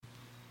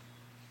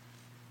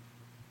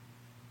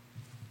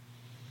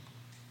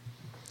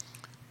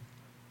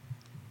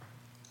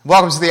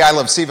Welcome to the I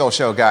Love CVille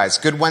show, guys.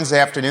 Good Wednesday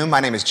afternoon.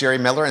 My name is Jerry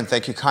Miller, and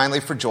thank you kindly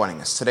for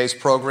joining us. Today's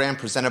program,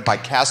 presented by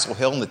Castle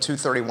Hill and the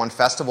 231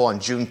 Festival on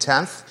June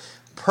 10th.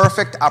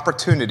 Perfect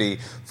opportunity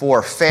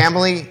for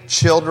family,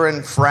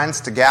 children,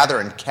 friends to gather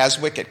in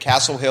Keswick at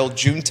Castle Hill,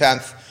 June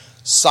 10th.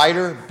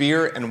 Cider,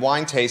 beer, and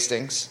wine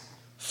tastings,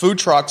 food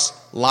trucks,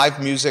 live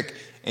music,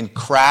 and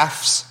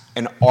crafts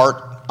and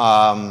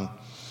arts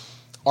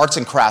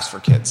and crafts for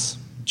kids.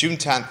 June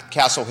 10th,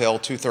 Castle Hill,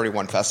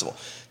 231 Festival.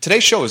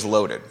 Today's show is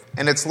loaded,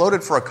 and it's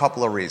loaded for a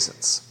couple of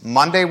reasons.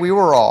 Monday, we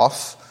were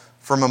off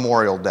for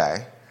Memorial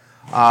Day,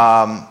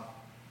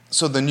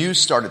 so the news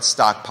started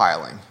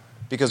stockpiling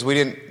because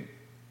we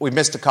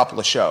missed a couple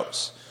of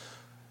shows.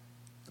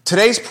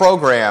 Today's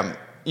program,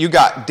 you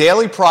got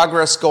daily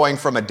progress going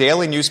from a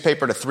daily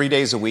newspaper to 3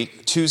 days a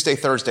week, Tuesday,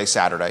 Thursday,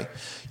 Saturday.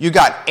 You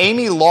got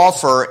Amy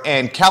Lawfer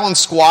and Kellen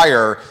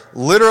Squire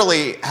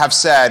literally have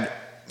said,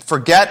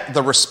 forget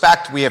the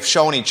respect we have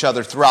shown each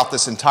other throughout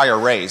this entire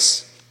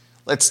race.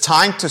 It's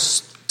time to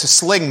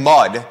sling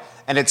mud,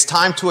 and it's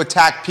time to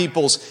attack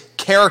people's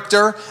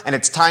character, and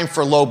it's time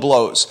for low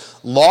blows.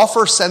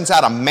 Lawfer sends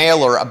out a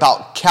mailer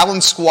about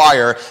Kellen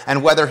Squire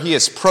and whether he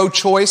is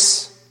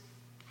pro-choice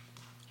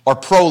or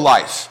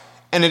pro-life.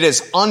 And it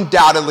is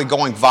undoubtedly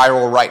going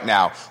viral right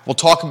now. We'll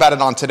talk about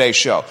it on today's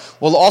show.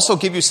 We'll also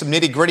give you some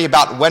nitty-gritty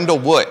about Wendell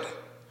Wood.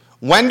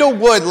 Wendell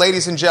Wood,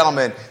 ladies and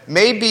gentlemen,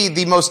 may be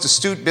the most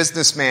astute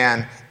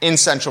businessman in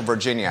Central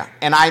Virginia,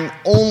 and I'm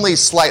only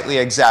slightly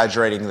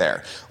exaggerating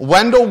there.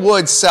 Wendell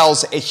Wood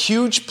sells a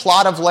huge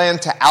plot of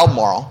land to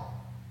Albemarle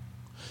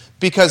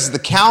because the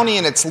county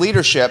and its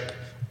leadership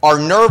are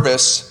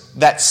nervous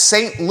that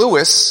St.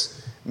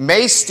 Louis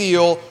may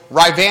steal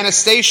Rivanna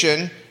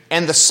Station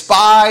and the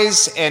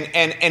spies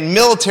and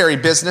military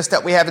business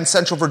that we have in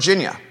Central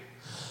Virginia.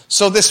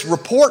 So this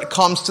report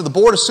comes to the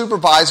Board of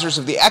Supervisors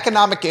of the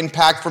economic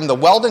impact from the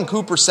Weldon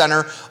Cooper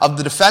Center of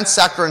the defense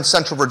sector in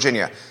Central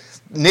Virginia.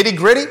 Nitty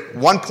gritty,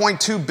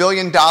 $1.2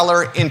 billion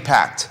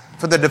impact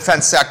for the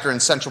defense sector in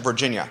Central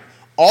Virginia.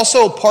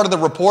 Also part of the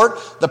report,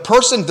 the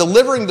person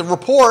delivering the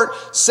report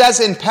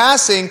says in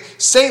passing,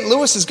 St.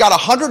 Louis has got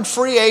 100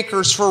 free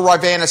acres for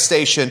Rivanna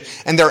Station,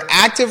 and they're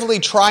actively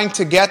trying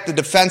to get the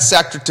defense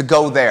sector to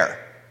go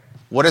there.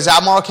 What does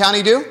Albemarle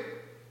County do?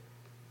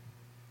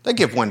 They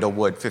give Wendell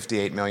Wood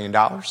 $58 million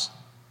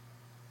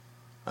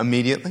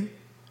immediately.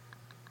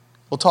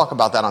 We'll talk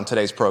about that on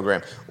today's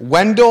program.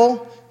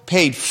 Wendell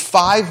paid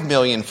 $5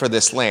 million for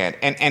this land.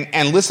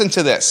 And listen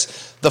to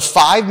this. The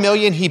 $5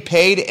 million he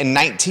paid in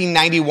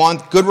 1991,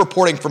 good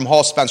reporting from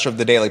Hall Spencer of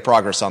the Daily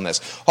Progress on this.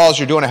 Halls,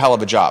 you're doing a hell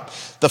of a job.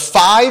 The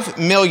 $5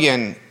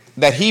 million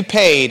that he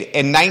paid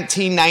in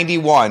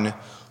 1991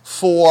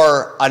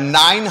 for a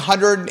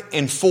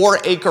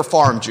 904-acre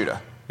farm,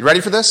 Judah. You ready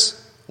for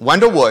this?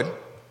 Wendell Wood,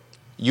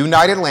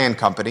 United Land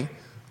Company,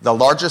 the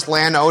largest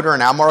landowner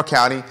in Albemarle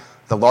County,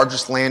 the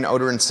largest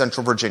landowner in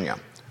Central Virginia.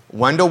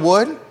 Wendell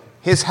Wood,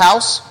 his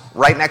house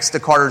right next to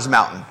Carter's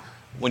Mountain.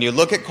 When you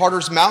look at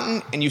Carter's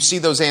Mountain and you see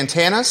those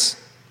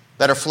antennas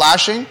that are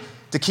flashing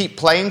to keep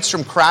planes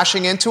from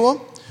crashing into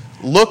them,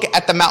 look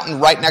at the mountain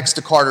right next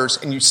to Carter's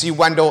and you see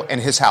Wendell and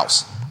his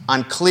house.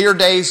 On clear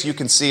days, you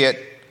can see it.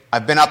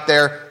 I've been up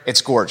there.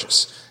 It's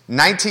gorgeous.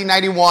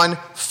 1991,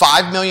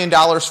 $5 million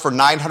for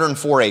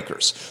 904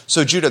 acres.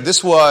 So, Judah,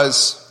 this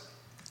was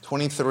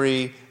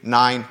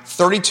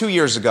 32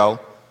 years ago.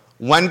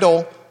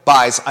 Wendell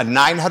buys a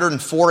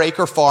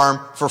 904-acre farm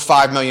for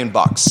 $5 million.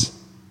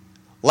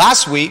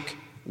 Last week,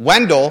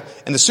 Wendell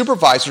and the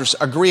supervisors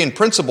agree in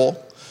principle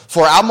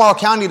for Albemarle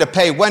County to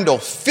pay Wendell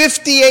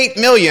 $58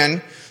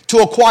 million to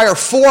acquire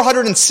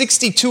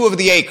 462 of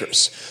the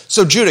acres.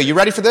 So, Judah, you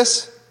ready for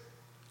this?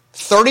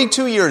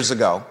 32 years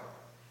ago,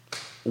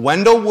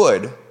 Wendell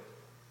Wood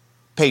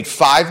paid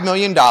 $5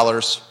 million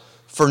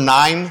for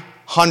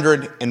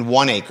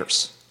 901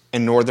 acres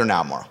in northern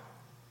Albemarle.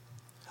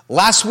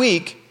 Last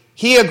week,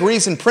 he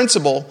agrees in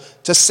principle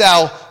to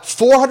sell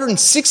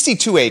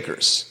 462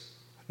 acres,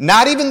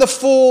 not even the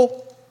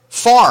full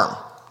farm,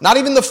 not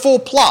even the full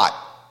plot,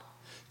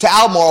 to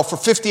Albemarle for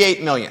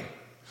 $58 million.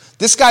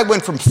 This guy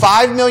went from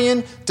 $5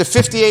 million to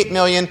 $58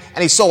 million,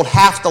 and he sold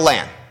half the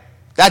land.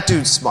 That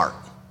dude's smart.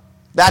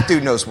 That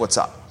dude knows what's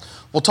up.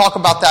 We'll talk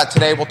about that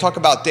today. We'll talk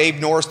about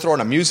Dave Norris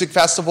throwing a music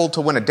festival to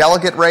win a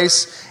delegate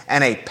race,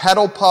 and a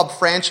pedal pub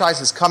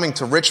franchise is coming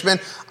to Richmond.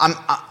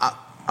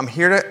 I'm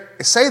here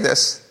to say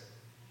this.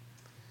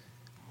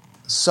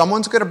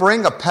 Someone's going to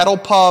bring a pedal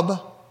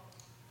pub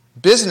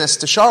business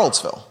to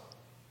Charlottesville.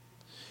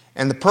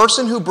 And the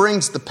person who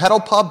brings the pedal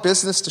pub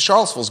business to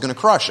Charlottesville is going to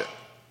crush it.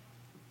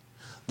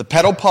 The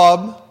pedal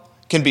pub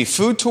can be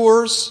food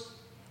tours,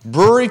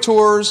 brewery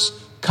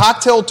tours,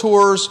 cocktail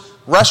tours,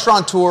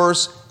 restaurant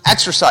tours,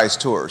 exercise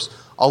tours.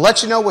 I'll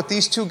let you know what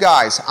these two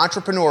guys,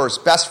 entrepreneurs,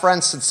 best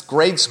friends since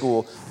grade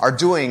school, are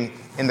doing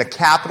in the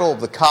capital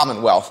of the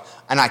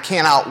Commonwealth. And I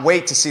cannot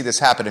wait to see this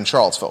happen in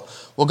Charlottesville.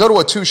 We'll go to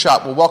a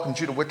two-shot. We'll welcome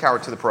Judah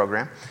Wickower to the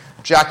program.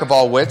 Jack of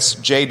all wits,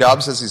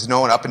 J-Dubs, as he's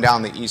known up and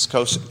down the East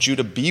Coast.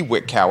 Judah B.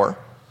 Wickower,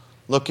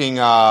 looking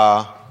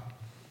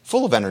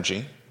full of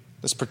energy,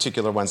 this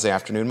particular Wednesday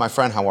afternoon. My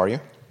friend, how are you?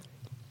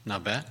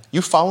 Not bad.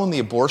 You following the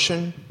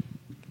abortion,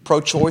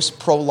 pro-choice,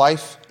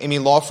 pro-life, Amy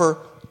Laufer,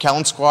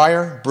 Kellen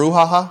Squire,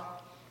 brouhaha?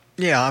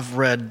 Yeah, I've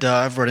read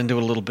into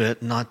it a little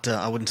bit. Not,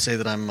 I wouldn't say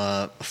that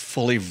I'm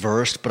fully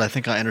versed, but I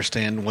think I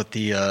understand what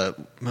the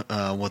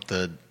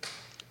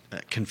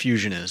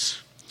confusion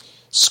is.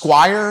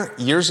 Squire,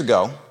 years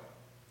ago,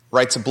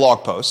 writes a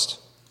blog post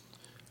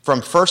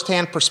from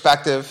firsthand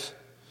perspective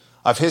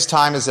of his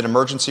time as an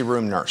emergency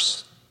room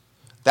nurse.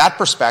 That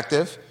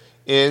perspective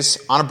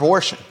is on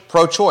abortion,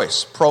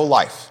 pro-choice,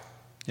 pro-life.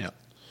 Yeah.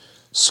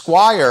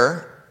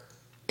 Squire,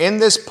 in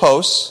this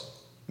post,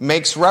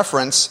 makes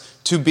reference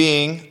to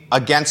being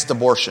against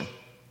abortion.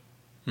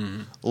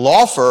 Mm-hmm.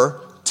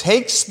 Laufer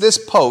takes this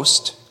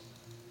post,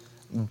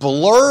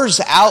 blurs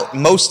out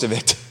most of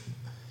it,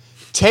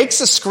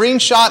 takes a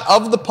screenshot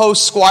of the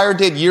post Squire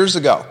did years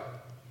ago,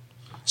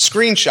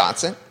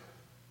 screenshots it,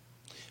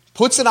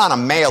 puts it on a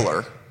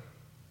mailer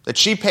that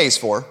she pays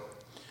for,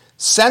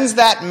 sends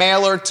that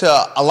mailer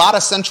to a lot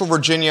of Central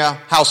Virginia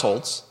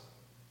households.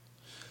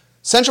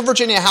 Central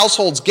Virginia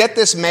households get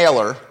this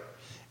mailer,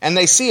 and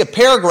they see a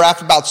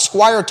paragraph about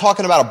Squire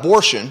talking about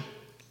abortion,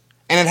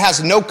 and it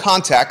has no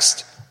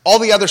context. All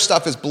the other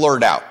stuff is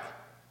blurred out.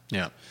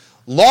 Yeah.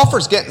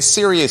 Laufer's getting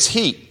serious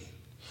heat.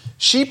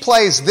 She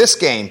plays this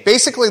game.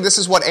 Basically, this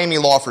is what Amy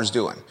Laufer's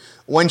doing.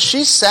 When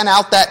she sent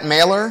out that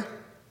mailer,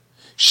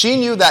 she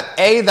knew that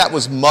A, that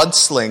was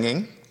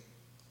mudslinging.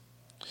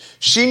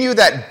 She knew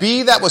that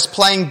B, that was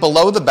playing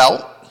below the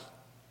belt.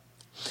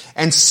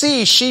 And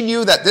C, she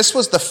knew that this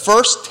was the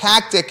first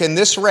tactic in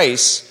this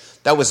race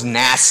that was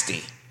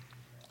nasty.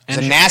 It's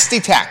a nasty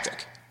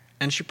tactic.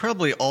 And she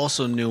probably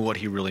also knew what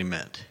he really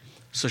meant.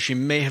 So she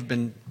may have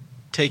been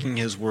taking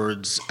his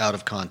words out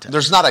of context.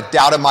 There's not a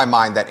doubt in my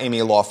mind that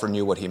Amy Laufer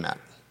knew what he meant.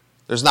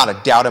 There's not a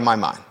doubt in my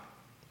mind.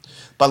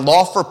 But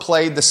Laufer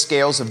played the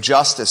scales of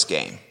justice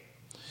game.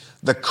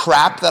 The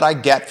crap that I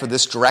get for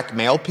this direct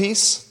mail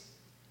piece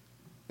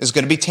is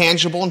going to be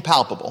tangible and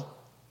palpable.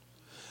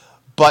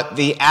 But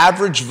the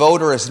average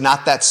voter is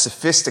not that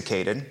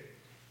sophisticated,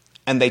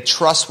 and they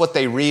trust what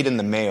they read in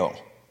the mail,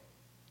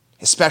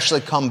 especially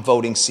come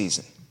voting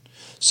season.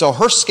 So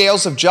her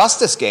scales of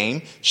justice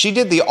game, she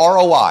did the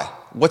ROI.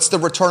 What's the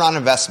return on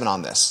investment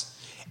on this?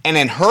 And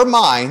in her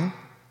mind,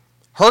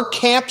 her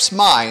camp's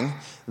mind,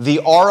 the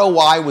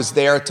ROI was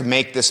there to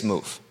make this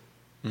move.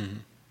 Mm-hmm.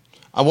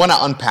 I want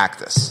to unpack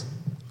this.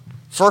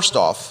 First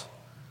off,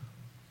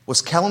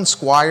 was Kellen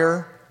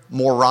Squire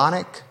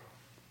moronic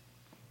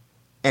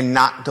and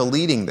not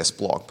deleting this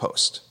blog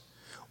post?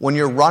 When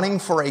you're running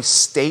for a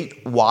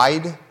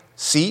statewide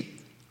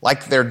seat,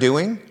 like they're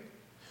doing,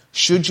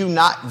 should you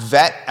not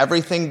vet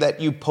everything that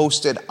you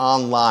posted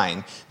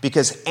online?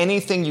 Because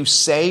anything you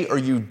say or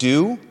you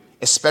do,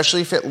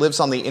 especially if it lives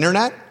on the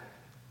internet,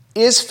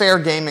 is fair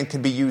game and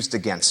can be used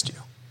against you.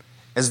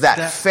 Is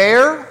that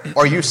fair,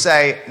 or you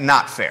say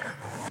not fair?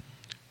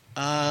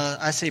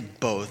 I say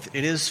both.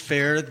 It is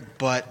fair,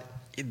 but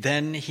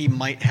then he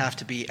might have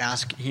to be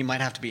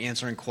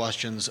answering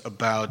questions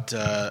about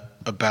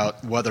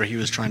whether he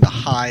was trying to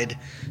hide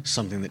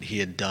something that he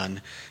had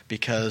done,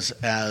 because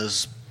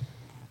as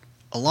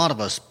a lot of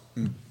us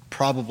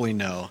probably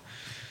know,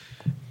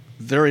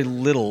 very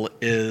little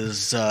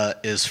is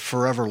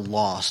forever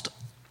lost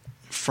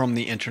from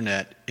the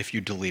internet if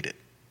you delete it.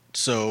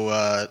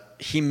 So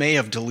he may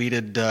have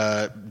deleted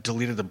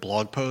a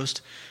blog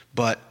post,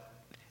 but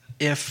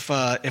if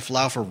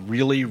Laufer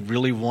really,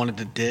 really wanted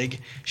to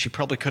dig, she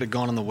probably could have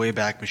gone on the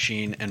Wayback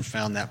Machine and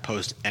found that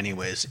post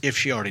anyways, if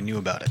she already knew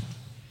about it.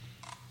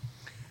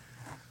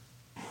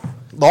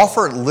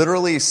 Laufer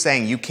literally is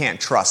saying you can't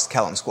trust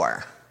Kellen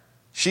Squire.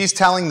 She's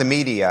telling the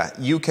media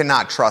you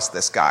cannot trust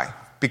this guy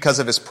because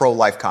of his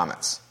pro-life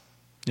comments.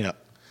 Yeah.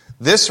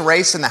 This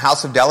race in the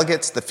House of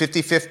Delegates, the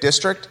 55th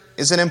district,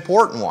 is an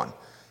important one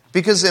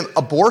because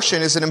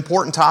abortion is an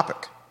important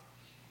topic.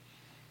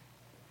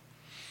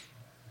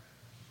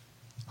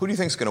 Who do you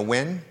think is going to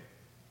win?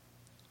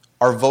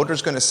 Are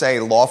voters going to say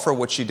Laufer,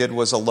 what she did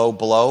was a low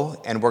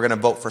blow, and we're going to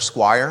vote for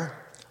Squire?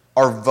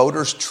 Are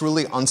voters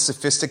truly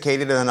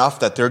unsophisticated enough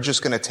that they're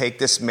just going to take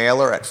this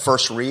mailer at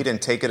first read and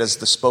take it as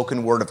the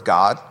spoken word of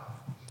God?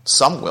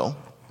 Some will.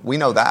 We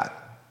know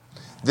that.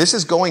 This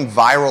is going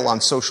viral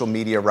on social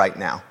media right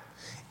now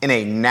in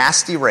a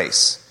nasty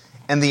race.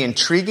 And the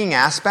intriguing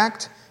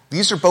aspect,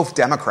 these are both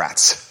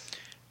Democrats.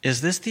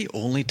 Is this the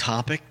only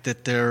topic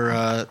that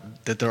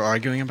they're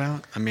arguing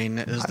about? I mean,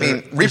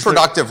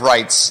 reproductive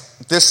rights.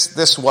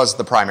 This was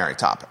the primary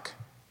topic.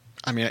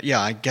 I mean, yeah,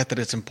 I get that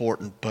it's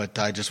important, but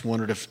I just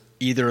wondered if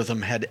either of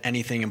them had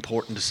anything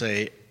important to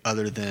say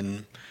other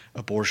than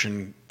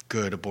abortion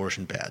good,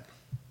 abortion bad.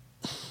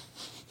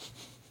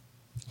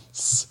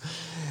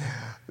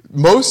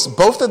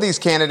 Both of these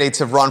candidates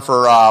have run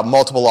for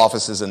multiple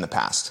offices in the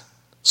past.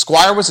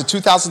 Squire was a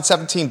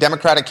 2017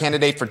 Democratic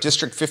candidate for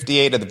District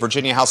 58 of the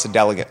Virginia House of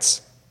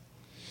Delegates.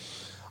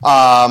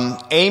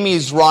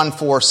 Amy's run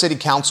for city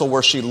council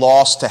where she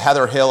lost to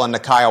Heather Hill and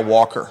Nakia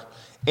Walker.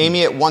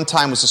 Amy at one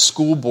time was a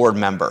school board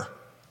member.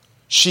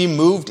 She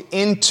moved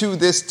into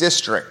this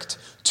district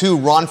to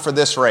run for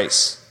this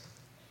race.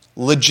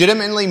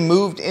 Legitimately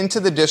moved into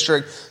the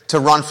district to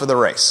run for the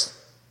race.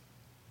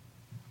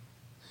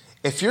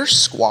 If you're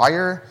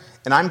Squire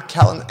and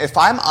if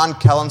I'm on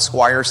Kellen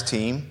Squire's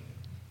team,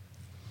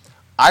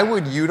 I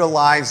would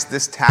utilize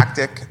this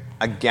tactic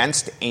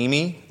against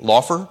Amy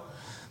Laufer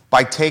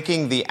by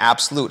taking the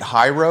absolute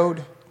high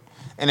road.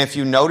 And if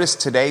you notice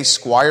today,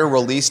 Squire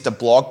released a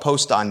blog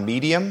post on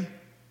Medium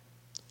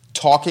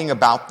talking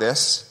about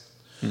this.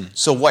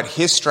 So what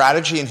his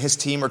strategy and his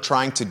team are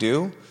trying to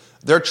do,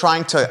 they're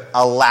trying to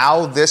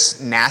allow this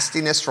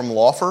nastiness from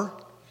Laufer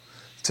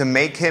to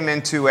make him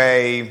into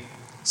a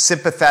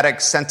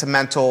sympathetic,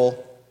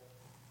 sentimental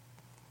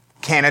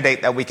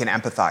candidate that we can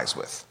empathize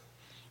with.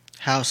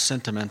 How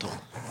sentimental?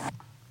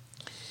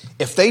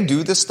 If they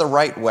do this the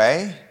right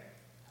way,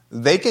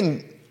 they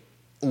can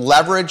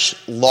leverage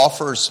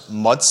Laufer's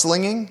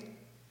mudslinging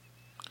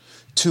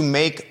to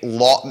make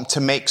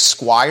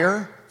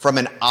Squire, from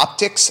an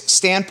optics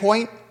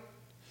standpoint,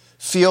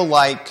 feel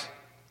like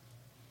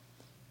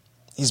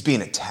he's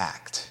being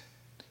attacked.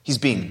 He's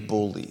being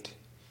bullied.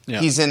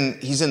 Yeah. He's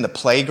in the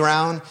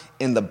playground,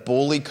 and the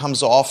bully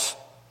comes on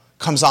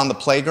the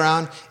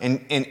playground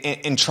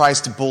and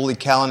tries to bully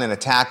Kellen and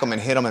attack him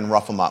and hit him and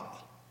rough him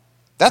up.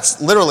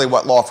 That's literally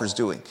what Laufer's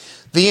doing.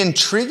 The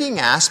intriguing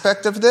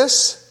aspect of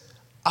this,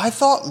 I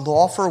thought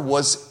Laufer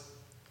was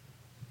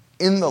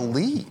in the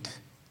lead.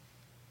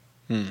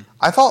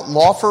 I thought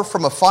Laufer,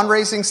 from a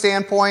fundraising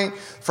standpoint,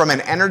 from an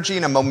energy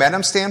and a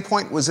momentum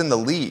standpoint, was in the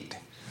lead.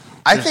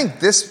 I think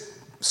this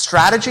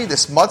strategy,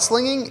 this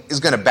mudslinging, is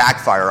going to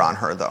backfire on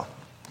her, though.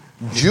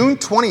 June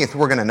 20th,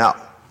 we're going to know.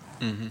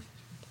 Mm-hmm.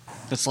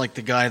 It's like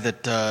the guy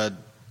that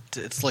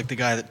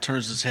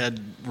turns his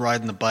head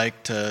riding the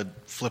bike to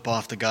flip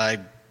off the guy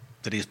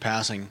that he's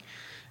passing,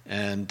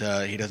 and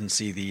he doesn't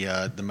see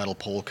the metal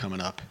pole coming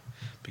up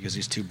because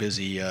he's too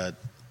busy,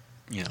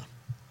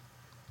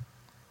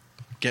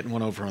 getting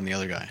one over on the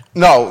other guy.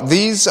 No,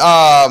 these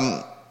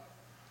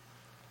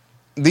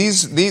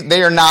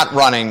they are not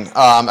running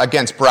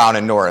against Brown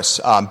and Norris,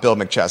 Bill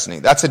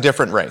McChesney. That's a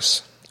different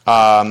race.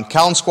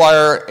 Kellen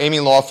Squire, Amy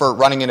Laufer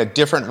running in a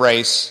different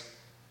race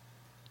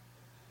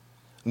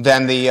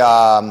than the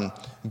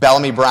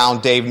Bellamy Brown,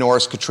 Dave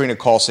Norris, Katrina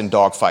Carlson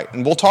dogfight.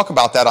 And we'll talk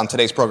about that on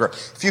today's program.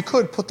 If you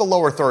could, put the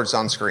lower thirds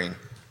on screen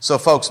so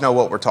folks know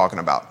what we're talking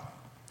about.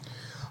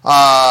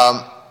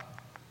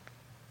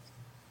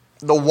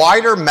 The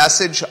wider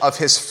message of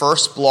his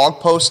first blog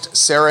post,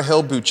 Sarah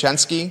Hill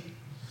Buchensky,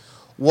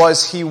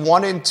 was he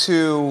wanted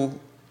to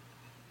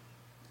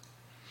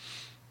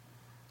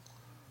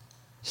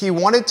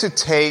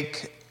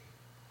take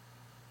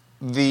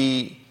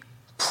the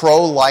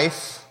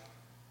pro-life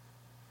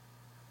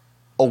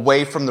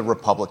away from the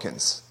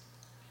Republicans.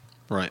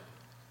 Right.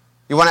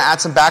 You want to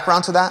add some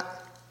background to that?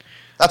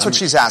 That's what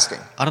she's asking.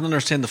 I don't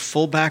understand the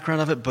full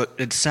background of it, but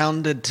it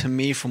sounded to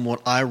me from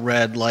what I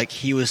read like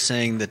he was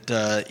saying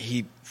that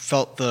he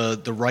felt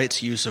the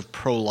right's use of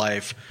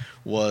pro-life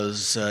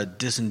was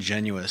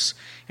disingenuous,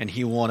 and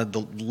he wanted the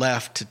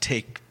left to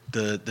take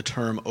the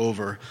term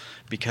over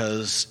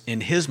because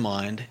in his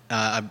mind,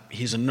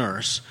 he's a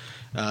nurse,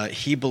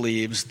 he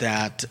believes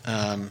that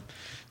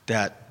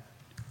that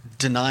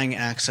denying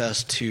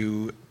access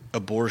to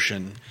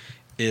abortion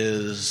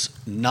is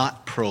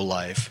not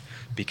pro-life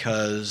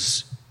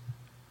because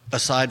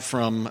aside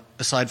from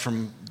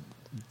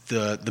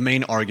the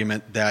main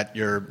argument that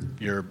you're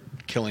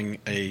killing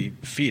a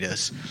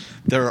fetus,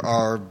 there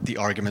are the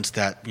arguments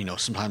that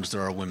sometimes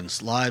there are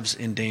women's lives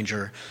in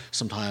danger,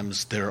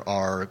 sometimes there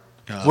are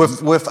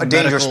with a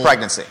dangerous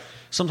pregnancy.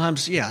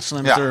 Sometimes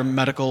there are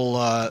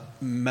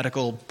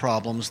medical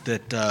problems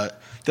that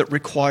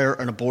require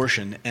an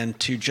abortion, and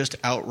to just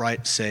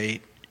outright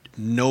say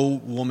no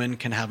woman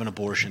can have an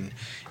abortion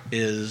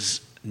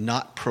is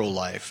not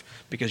pro-life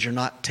because you're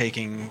not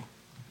taking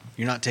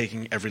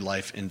every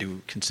life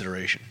into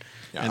consideration.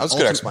 Yeah, that's a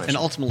good explanation.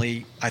 And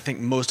ultimately, I think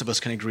most of us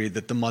can agree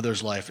that the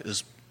mother's life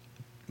is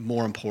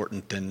more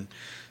important than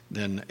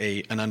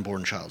an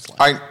unborn child's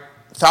life.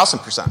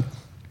 1,000%.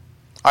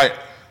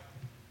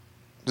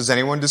 Does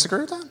anyone disagree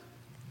with that?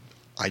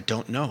 I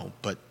don't know,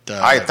 but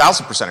I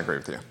 1,000% agree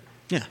with you.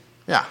 Yeah.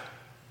 Yeah.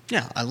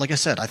 Yeah, like I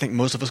said, I think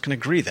most of us can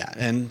agree that.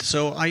 And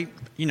so I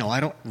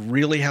don't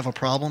really have a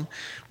problem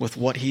with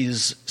what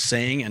he's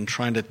saying and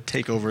trying to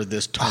take over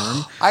this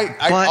term.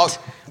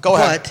 Go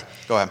ahead.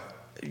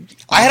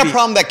 I had a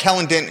problem that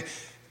Kellen didn't.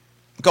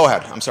 Go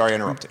ahead. I'm sorry I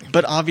interrupted you.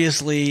 But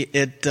obviously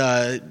it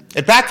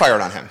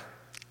backfired on him.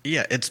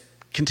 Yeah, it's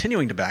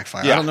continuing to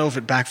backfire. Yeah. I don't know if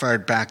it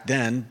backfired back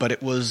then, but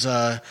it was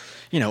it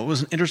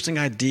was an interesting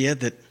idea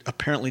that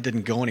apparently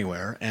didn't go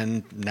anywhere,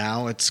 and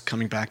now it's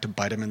coming back to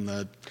bite him in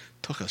the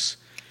tuchus.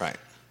 Right.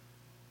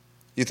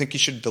 You think he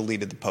should have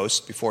deleted the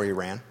post before he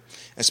ran,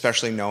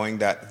 especially knowing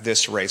that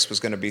this race was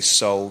going to be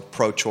so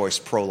pro-choice,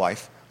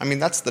 pro-life? I mean,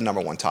 that's the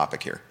number one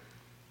topic here.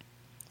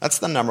 That's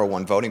the number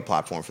one voting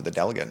platform for the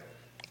delegate.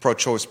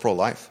 Pro-choice,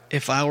 pro-life.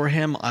 If I were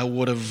him, I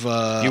would have...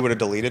 you would have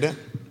deleted it?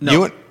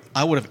 No,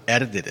 I would have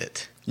edited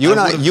it. You and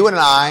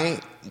I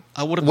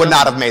would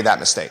not have made that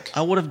mistake.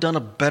 I would have done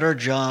a better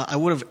job. I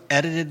would have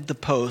edited the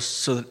post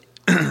so that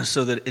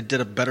so that it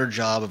did a better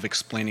job of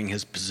explaining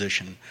his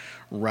position,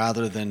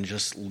 rather than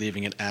just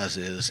leaving it as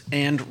is,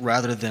 and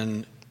rather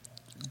than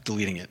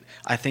deleting it.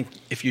 I think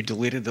if you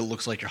delete it, it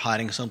looks like you're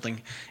hiding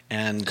something.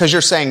 And because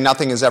you're saying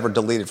nothing is ever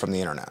deleted from the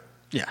internet.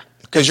 Yeah.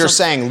 Because you're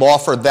saying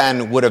Lawford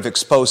then would have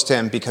exposed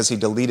him because he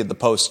deleted the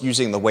post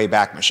using the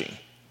Wayback Machine.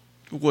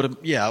 It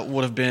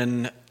would have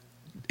been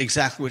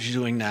exactly what you're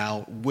doing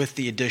now, with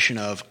the addition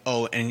of,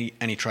 and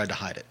he tried to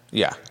hide it.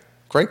 Yeah.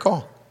 Great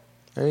call.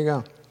 There you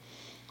go.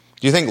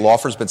 Do you think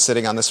Lawford's been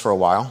sitting on this for a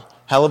while?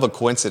 Hell of a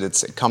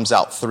coincidence. It comes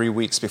out 3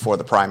 weeks before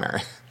the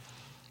primary.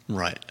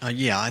 Right.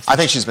 Yeah. I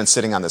think she's been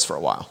sitting on this for a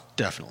while.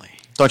 Definitely.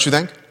 Don't you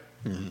think?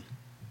 Mm-hmm.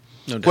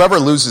 No doubt. Whoever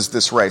loses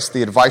this race,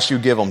 the advice you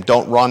give them,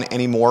 don't run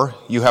anymore.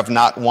 You have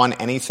not won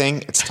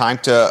anything. It's time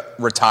to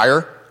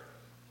retire.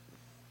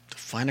 To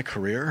find a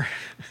career?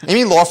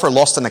 Amy Lawford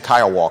lost to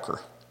Nakia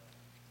Walker.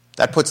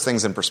 That puts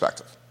things in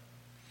perspective.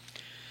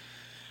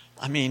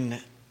 I mean,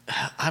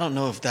 I don't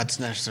know if that's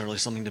necessarily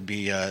something to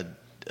be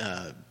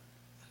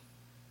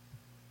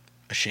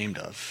ashamed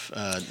of.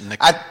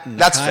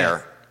 That's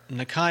fair.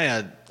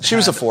 Nakia, she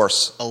was a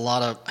force. Had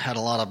a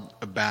lot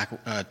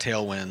of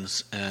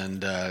tailwinds,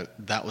 and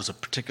that was a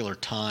particular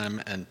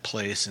time and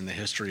place in the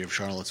history of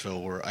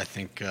Charlottesville where I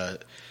think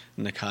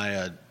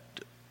Nakia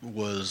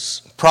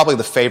was probably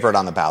the favorite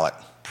on the ballot.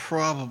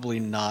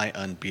 Probably nigh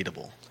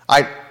unbeatable.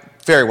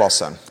 Very well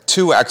said.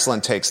 Two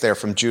excellent takes there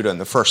from Judah in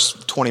the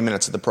first 20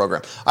 minutes of the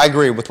program. I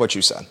agree with what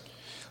you said.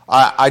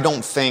 I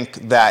don't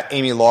think that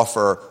Amy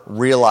Lawford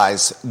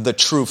realized the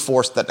true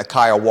force that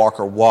Nakia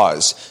Walker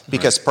was,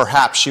 because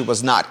perhaps she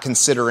was not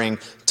considering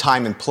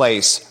time and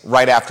place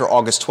right after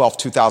August 12,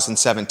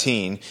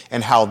 2017,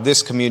 and how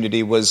this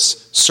community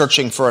was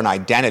searching for an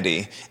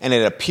identity. And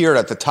it appeared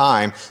at the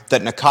time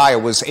that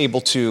Nakia was able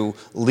to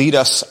lead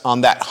us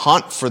on that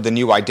hunt for the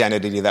new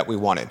identity that we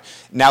wanted.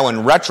 Now,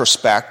 in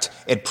retrospect,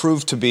 it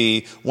proved to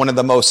be one of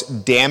the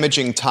most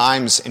damaging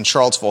times in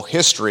Charlottesville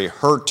history,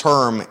 her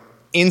term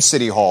in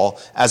City Hall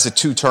as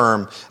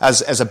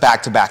a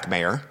back-to-back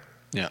mayor.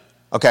 Yeah.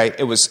 Okay,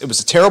 it was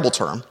a terrible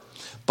term,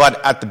 but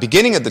at the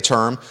beginning of the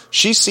term,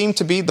 she seemed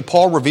to be the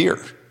Paul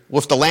Revere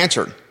with the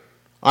lantern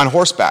on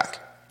horseback.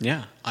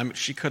 Yeah,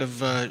 she could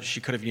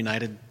have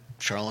united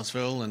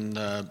Charlottesville and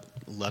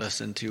led us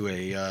into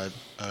a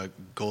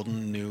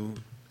golden new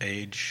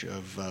age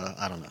of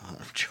I don't know. I'm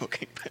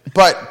joking,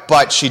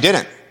 but she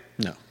didn't.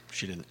 No,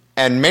 she didn't.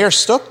 And Mayor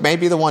Stook may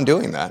be the one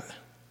doing that.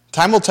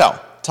 Time will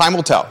tell. Time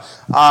will tell.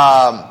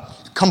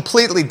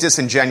 Completely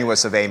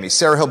disingenuous of Amy.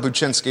 Sarah Hill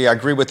Buczynski, I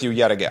agree with you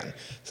yet again.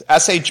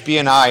 SHB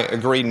and I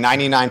agree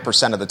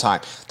 99% of the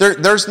time.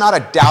 There's not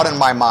a doubt in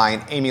my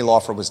mind Amy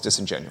Lawford was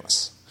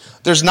disingenuous.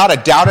 There's not a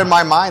doubt in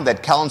my mind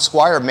that Kellen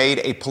Squire made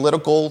a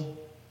political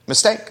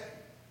mistake.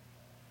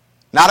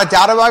 Not a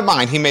doubt in my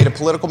mind he made a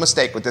political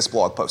mistake with this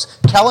blog post.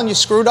 Kellen, you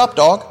screwed up,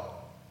 dog.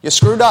 You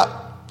screwed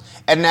up.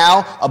 And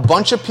now a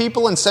bunch of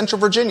people in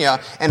Central Virginia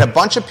and a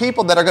bunch of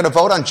people that are going to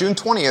vote on June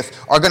 20th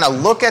are going to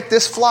look at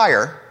this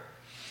flyer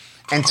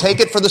and take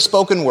it for the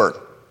spoken word.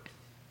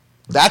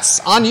 That's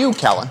on you,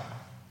 Kellen.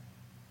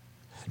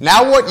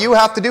 Now what you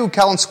have to do,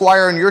 Kellen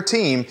Squire and your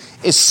team,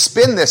 is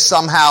spin this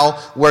somehow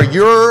where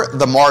you're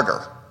the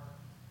martyr.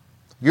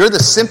 You're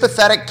the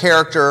sympathetic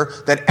character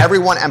that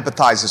everyone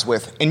empathizes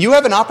with. And you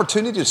have an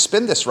opportunity to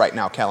spin this right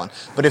now, Kellen.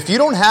 But if you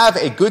don't have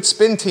a good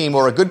spin team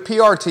or a good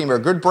PR team or a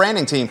good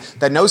branding team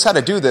that knows how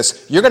to do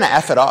this, you're going to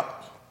F it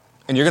up.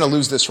 And you're going to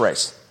lose this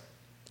race.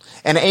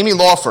 And Amy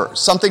Lawford,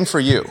 something for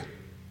you.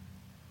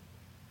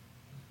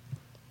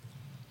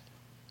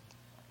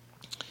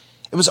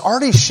 It was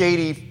already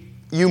shady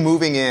you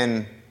moving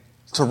in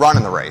to run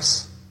in the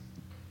race.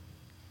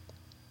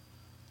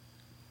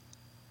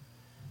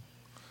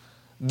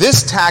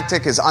 This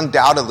tactic is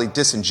undoubtedly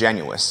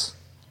disingenuous.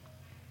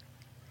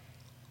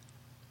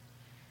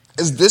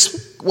 Is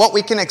this what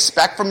we can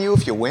expect from you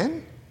if you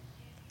win?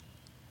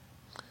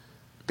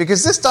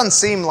 Because this doesn't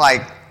seem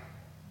like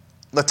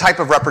the type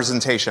of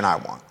representation I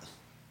want.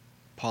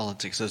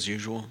 Politics as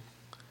usual.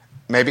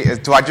 Maybe,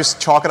 do I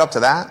just chalk it up to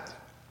that?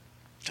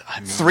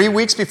 I mean, 3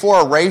 weeks before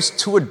a race,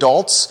 two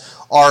adults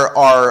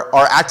are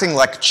acting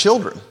like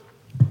children.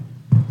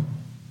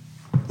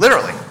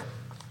 Literally.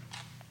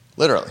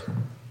 Literally.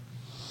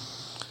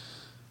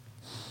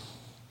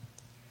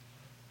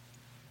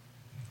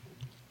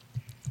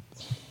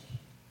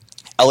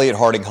 Elliot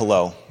Harding,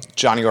 hello.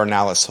 Johnny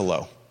Ornalis,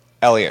 hello.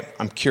 Elliot,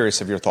 I'm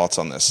curious of your thoughts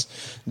on this.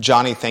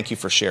 Johnny, thank you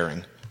for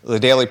sharing. The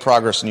Daily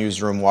Progress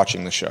newsroom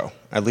watching the show.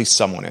 At least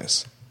someone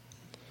is.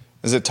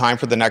 Is it time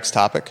for the next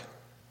topic?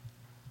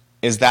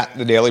 Is that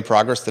the Daily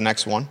Progress, the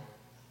next one?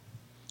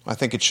 I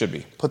think it should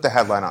be. Put the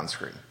headline on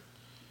screen.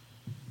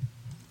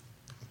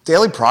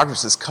 Daily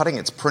Progress is cutting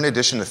its print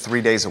edition to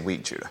 3 days a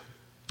week, Judah.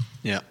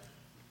 Yeah.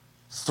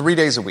 3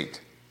 days a week.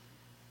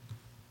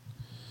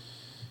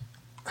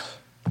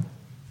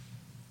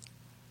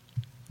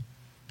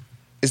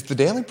 Is the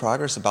Daily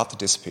Progress about to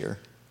disappear?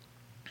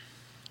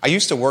 I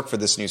used to work for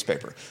this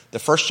newspaper. The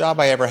first job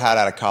I ever had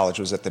out of college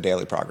was at the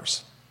Daily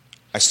Progress.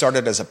 I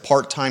started as a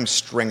part-time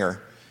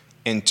stringer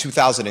in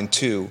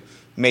 2002,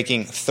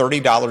 making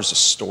 $30 a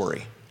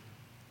story.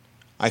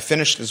 I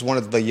finished as one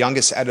of the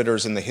youngest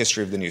editors in the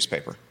history of the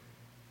newspaper.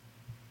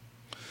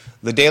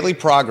 The Daily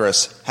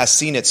Progress has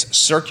seen its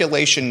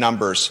circulation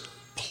numbers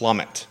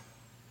plummet.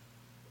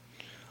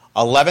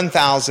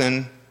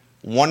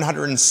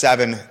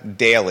 11,107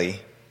 daily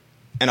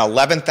and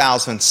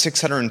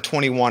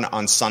 11,621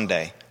 on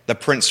Sunday, the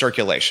print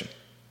circulation.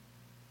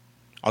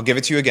 I'll give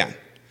it to you again.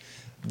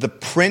 The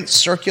print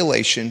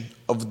circulation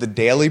of the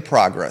Daily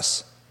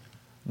Progress,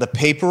 the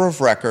paper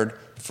of record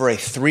for a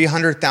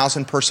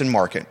 300,000 person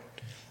market,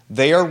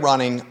 they are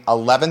running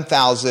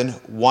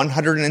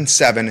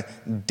 11,107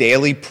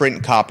 daily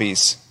print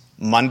copies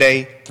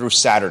Monday through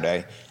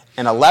Saturday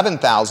and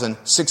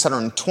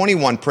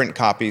 11,621 print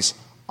copies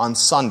on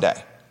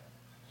Sunday.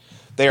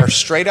 They are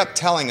straight up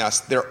telling us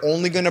they're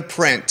only going to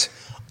print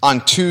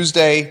on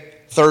Tuesday,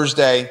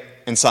 Thursday,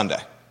 and Sunday.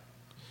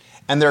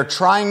 And they're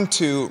trying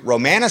to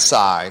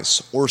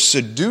romanticize or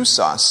seduce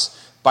us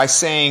by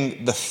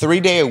saying the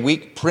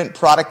 3-day-a-week print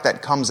product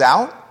that comes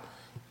out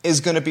is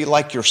going to be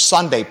like your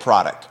Sunday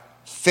product,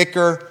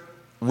 thicker,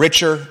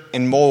 richer,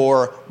 and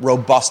more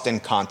robust in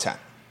content.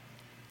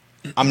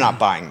 I'm not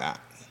buying that.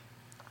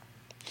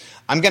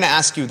 I'm going to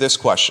ask you this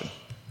question.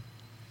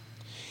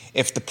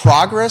 If the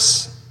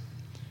Progress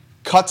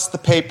cuts the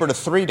paper to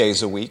 3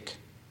 days a week,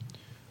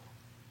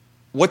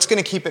 what's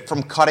going to keep it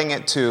from cutting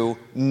it to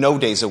no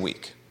days a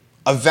week?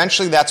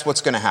 Eventually, that's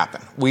what's going to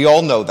happen. We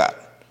all know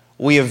that.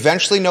 We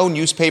eventually know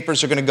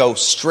newspapers are going to go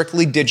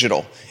strictly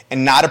digital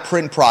and not a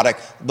print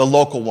product, the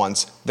local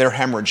ones. They're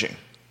hemorrhaging.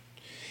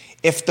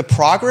 If the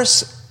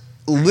Progress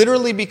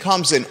literally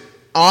becomes an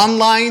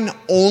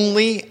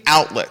online-only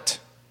outlet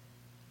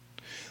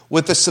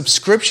with a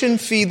subscription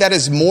fee that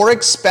is more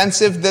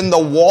expensive than the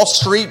Wall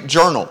Street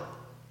Journal,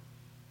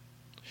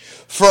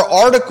 for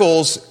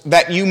articles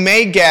that you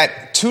may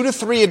get 2 to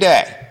 3 a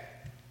day,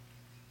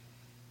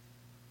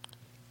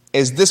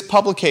 is this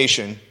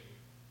publication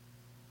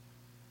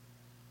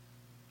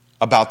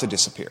about to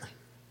disappear?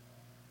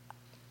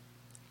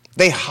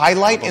 They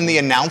highlight in the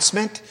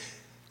announcement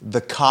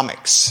the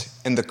comics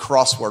and the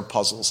crossword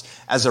puzzles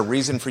as a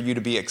reason for you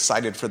to be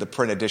excited for the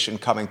print edition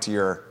coming to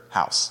your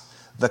house.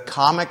 The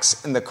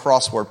comics and the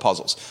crossword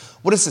puzzles.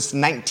 What is this,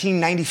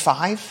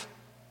 1995?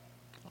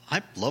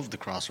 I love the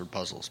crossword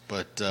puzzles,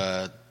 but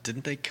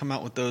didn't they come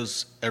out with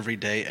those every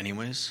day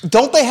anyways?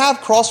 Don't they have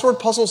crossword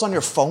puzzles on your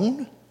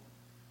phone?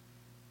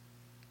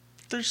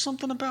 There's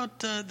something about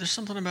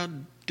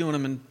doing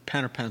them in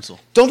pen or pencil.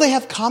 Don't they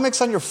have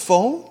comics on your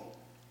phone?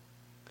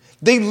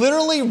 They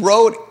literally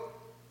wrote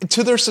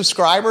to their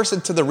subscribers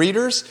and to the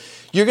readers,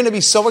 you're going to be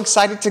so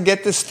excited to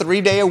get this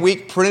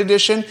 3-day-a-week print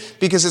edition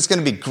because it's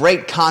going to be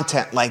great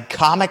content like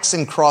comics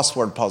and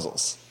crossword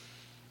puzzles.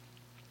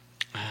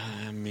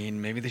 I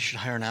mean, maybe they should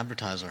hire an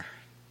advertiser.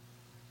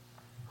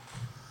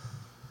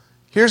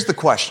 Here's the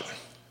question.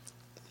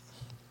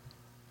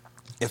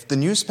 If the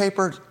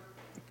newspaper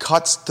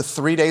cuts to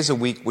 3 days a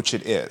week, which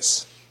it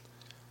is,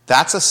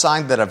 that's a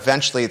sign that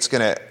eventually it's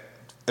going to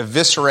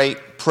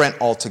eviscerate print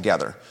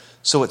altogether.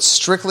 So it's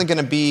strictly going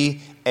to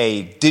be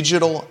a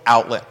digital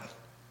outlet,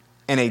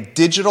 and a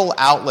digital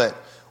outlet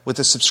with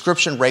a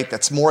subscription rate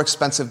that's more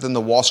expensive than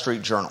the Wall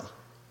Street Journal.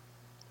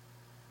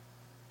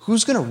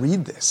 Who's going to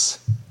read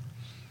this?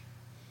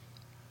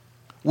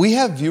 We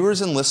have viewers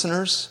and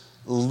listeners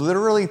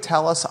literally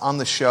tell us on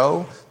the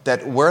show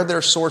that we're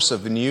their source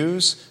of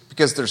news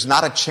because there's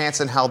not a chance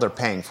in hell they're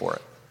paying for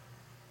it.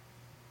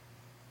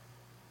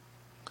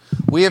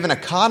 We have an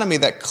economy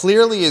that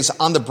clearly is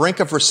on the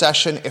brink of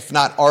recession, if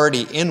not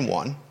already in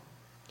one.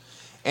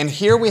 And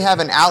here we have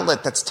an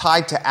outlet that's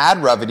tied to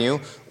ad revenue.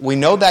 We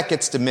know that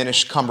gets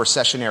diminished come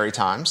recessionary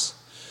times.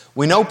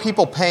 We know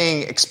people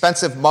paying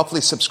expensive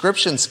monthly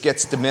subscriptions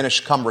gets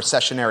diminished come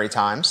recessionary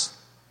times.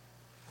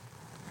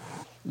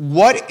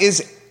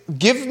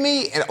 Give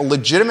me a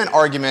legitimate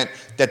argument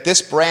that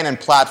this brand and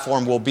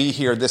platform will be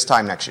here this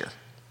time next year.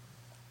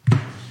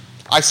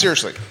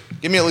 Seriously,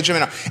 give me a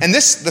legitimate. And the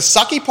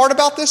sucky part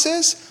about this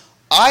is,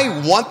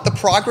 I want the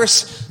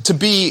Progress to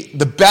be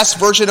the best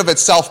version of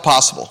itself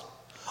possible.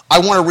 I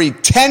want to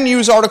read 10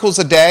 news articles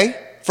a day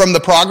from the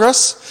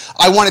Progress.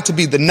 I want it to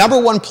be the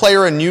 #1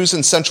 player in news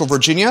in Central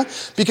Virginia,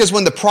 because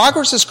when the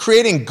Progress is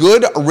creating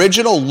good,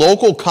 original,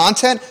 local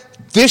content,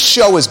 this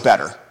show is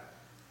better.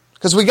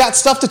 Because we got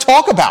stuff to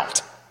talk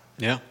about.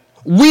 Yeah.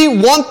 We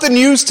want the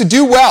news to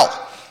do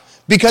well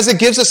because it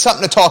gives us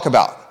something to talk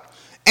about.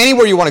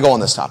 Anywhere you want to go on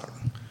this topic.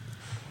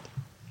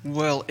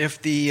 Well,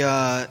 if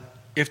the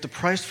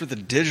price for the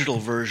digital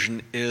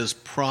version is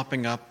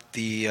propping up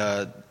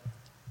the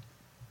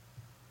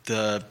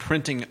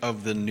printing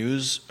of the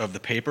news of the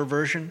paper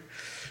version,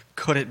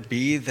 could it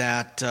be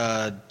that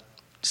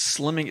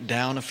slimming it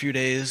down a few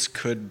days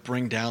could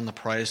bring down the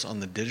price on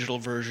the digital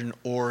version?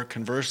 Or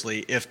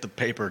conversely, if the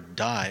paper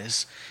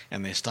dies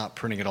and they stop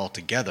printing it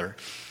altogether,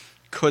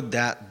 could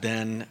that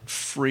then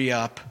free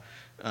up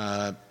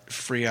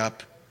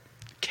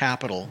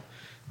capital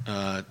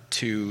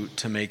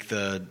to make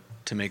the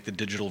to make the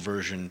digital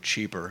version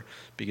cheaper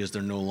because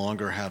they're no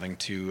longer having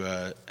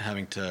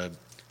to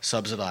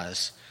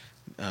subsidize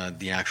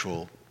the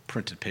actual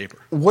printed paper.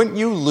 Wouldn't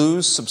you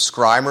lose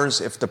subscribers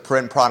if the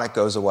print product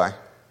goes away?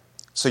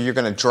 So you're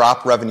going to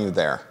drop revenue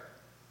there.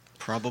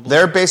 Probably.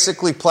 They're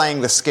basically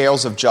playing the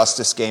scales of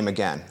justice game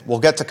again. We'll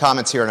get to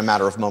comments here in a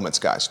matter of moments,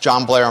 guys.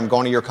 John Blair, I'm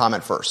going to your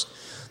comment first.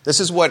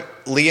 This is what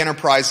Lee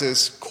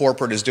Enterprises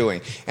corporate is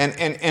doing. And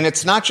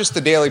it's not just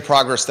the Daily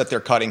Progress that they're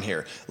cutting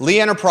here.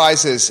 Lee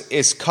Enterprises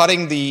is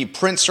cutting the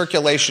print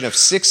circulation of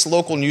 6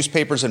 local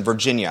newspapers in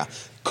Virginia.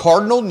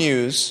 Cardinal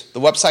News, the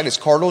website is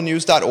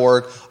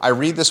cardinalnews.org. I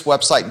read this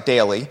website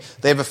daily.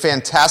 They have a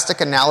fantastic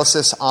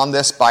analysis on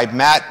this by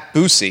Matt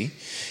Busey.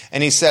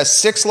 And he says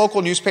 6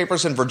 local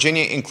newspapers in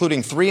Virginia,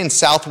 including 3 in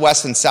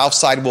Southwest and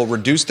Southside, will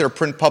reduce their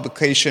print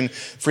publication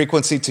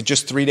frequency to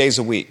just 3 days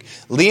a week.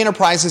 Lee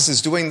Enterprises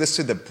is doing this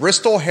to the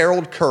Bristol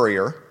Herald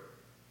Courier,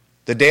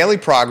 the Daily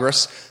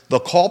Progress, the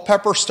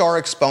Culpeper Star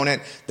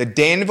Exponent, the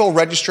Danville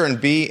Register and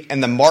Bee,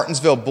 and the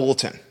Martinsville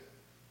Bulletin.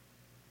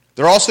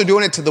 They're also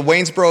doing it to the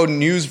Waynesboro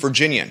News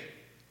Virginian.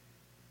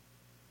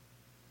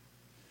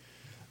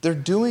 They're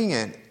doing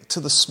it to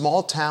the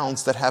small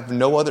towns that have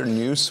no other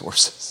news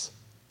sources.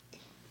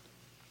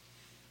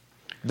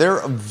 They're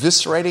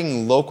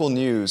eviscerating local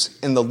news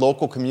in the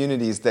local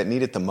communities that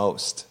need it the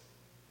most.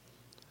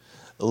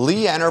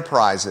 Lee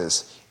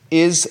Enterprises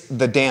is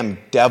the damn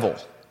devil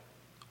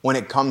when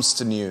it comes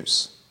to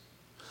news.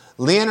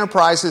 Lee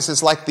Enterprises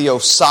is like the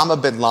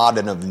Osama bin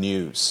Laden of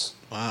news.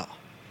 Wow.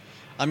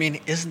 I mean,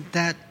 isn't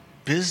that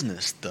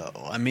business,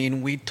 though? I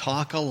mean, we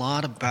talk a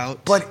lot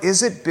about... But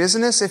is it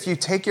business if you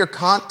take your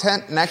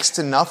content next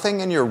to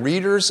nothing and your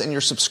readers and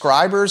your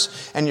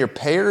subscribers and your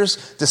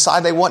payers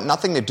decide they want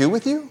nothing to do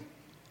with you?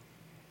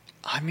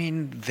 I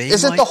mean,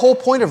 Isn't the whole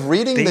point of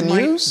reading the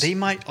news? They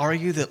might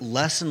argue that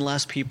less and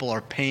less people are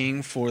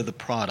paying for the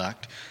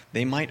product.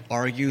 They might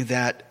argue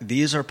that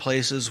these are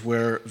places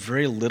where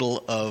very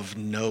little of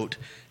note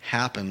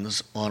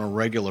happens on a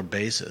regular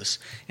basis,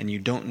 and you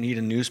don't need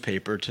a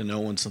newspaper to know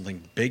when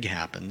something big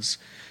happens.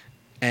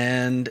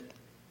 And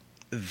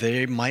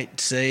they might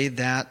say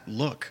that,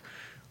 look,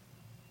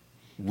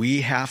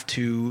 we have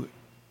to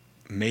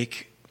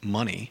make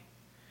money.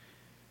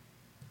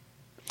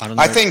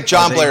 I think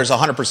John Blair is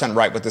 100%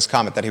 right with this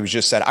comment that he was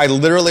just said. I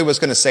literally was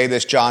going to say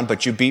this, John,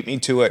 but you beat me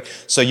to it,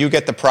 so you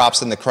get the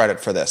props and the credit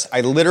for this. I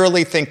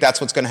literally think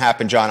that's what's going to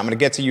happen, John. I'm going to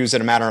get to use it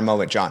in a matter of a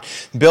moment, John.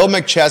 Bill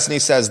McChesney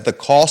says the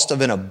cost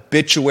of an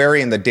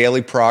obituary in the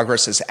Daily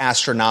Progress is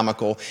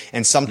astronomical,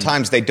 and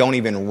sometimes they don't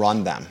even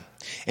run them.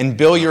 And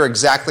Bill, you're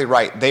exactly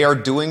right. They are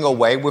doing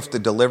away with the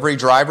delivery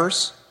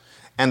drivers,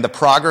 and the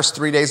Progress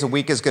 3 days a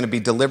week is going to be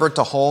delivered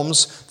to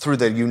homes through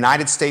the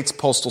United States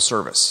Postal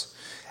Service.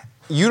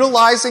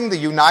 Utilizing the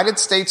United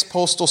States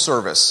Postal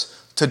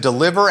Service to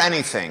deliver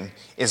anything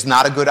is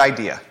not a good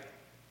idea.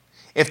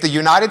 If the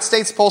United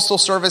States Postal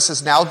Service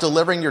is now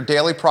delivering your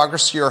Daily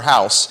Progress to your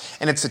house,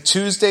 and it's a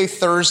Tuesday,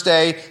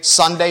 Thursday,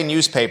 Sunday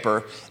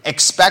newspaper,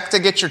 expect to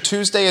get your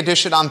Tuesday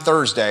edition on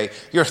Thursday,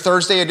 your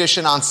Thursday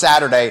edition on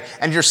Saturday,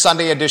 and your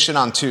Sunday edition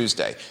on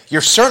Tuesday. You're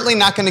certainly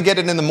not going to get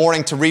it in the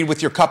morning to read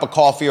with your cup of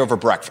coffee over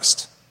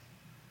breakfast.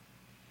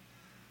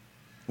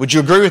 Would you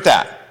agree with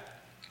that?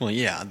 Well,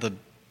 yeah,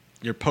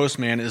 your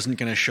postman isn't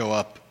going to show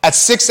up at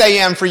 6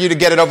 a.m. for you to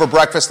get it over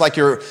breakfast like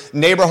your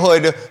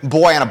neighborhood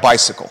boy on a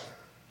bicycle.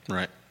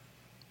 Right.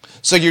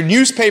 So your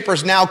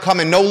newspaper's now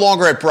coming no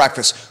longer at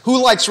breakfast.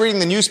 Who likes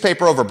reading the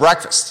newspaper over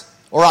breakfast?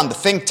 Or on the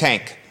think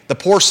tank, the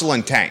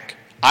porcelain tank?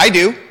 I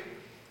do.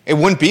 It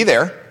wouldn't be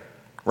there,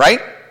 right?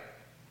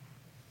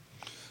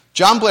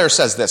 John Blair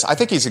says this. I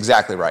think he's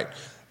exactly right.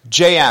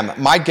 JM,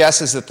 my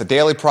guess is that the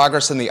Daily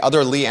Progress and the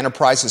other Lee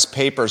Enterprises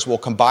papers will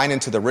combine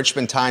into the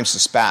Richmond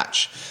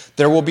Times-Dispatch.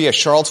 There will be a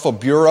Charlottesville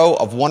bureau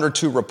of 1 or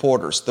 2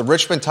 reporters. The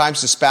Richmond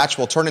Times-Dispatch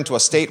will turn into a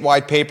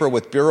statewide paper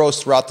with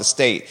bureaus throughout the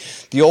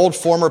state. The old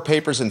former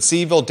papers in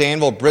CVille,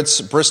 Danville,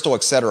 Bristol,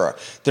 etc.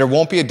 There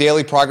won't be a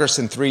Daily Progress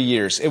in 3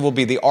 years. It will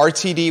be the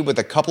RTD with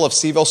a couple of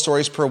CVille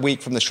stories per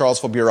week from the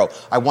Charlottesville bureau.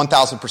 I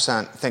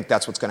 1,000% think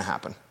that's what's going to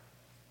happen.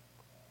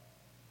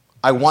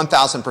 I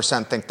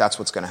 1,000% think that's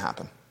what's going to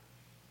happen.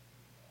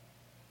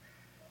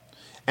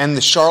 And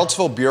the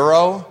Charlottesville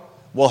Bureau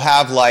will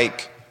have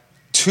like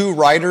 2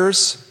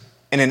 writers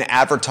and an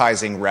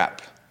advertising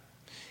rep.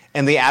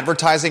 And the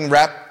advertising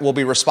rep will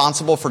be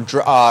responsible for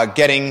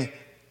getting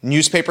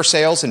newspaper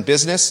sales and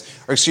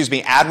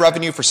ad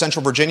revenue for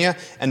Central Virginia.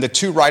 And the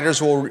 2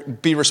 writers will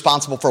be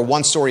responsible for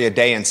 1 story a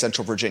day in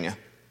Central Virginia.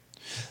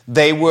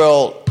 They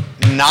will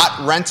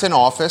not rent an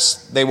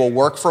office. They will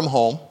work from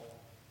home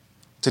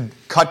to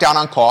cut down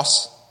on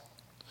costs.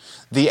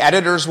 The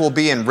editors will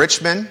be in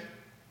Richmond,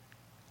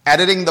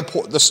 editing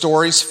the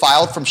stories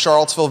filed from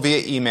Charlottesville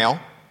via email.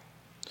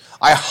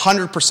 I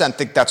 100%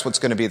 think that's what's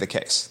going to be the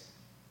case.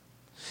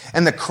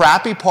 And the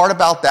crappy part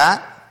about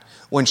that,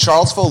 when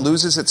Charlottesville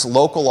loses its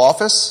local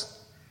office,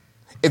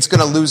 it's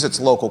going to lose its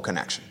local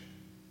connection.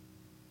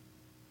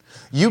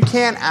 You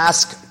can't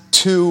ask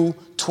 2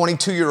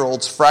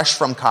 22-year-olds fresh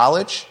from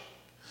college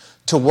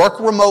to work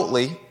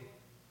remotely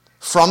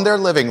from their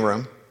living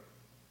room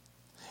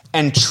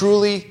and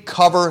truly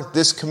cover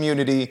this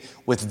community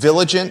with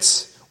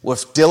diligence,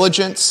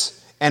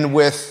 and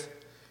with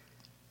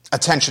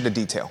attention to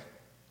detail.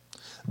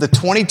 The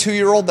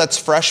 22-year-old that's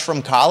fresh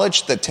from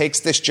college that takes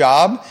this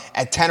job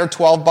at 10 or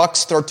 12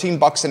 bucks, 13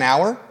 bucks an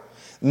hour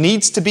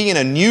needs to be in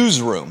a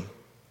newsroom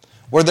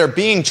where they're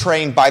being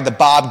trained by the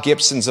Bob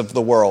Gibsons of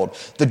the world,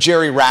 the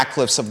Jerry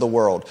Ratcliffes of the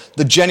world,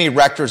 the Jenny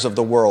Rectors of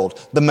the world,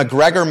 the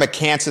McGregor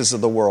McCances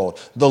of the world,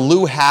 the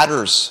Lou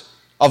Hatters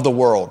of the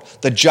world,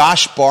 the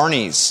Josh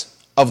Barneys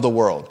of the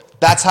world.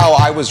 That's how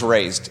I was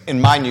raised in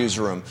my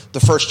newsroom, the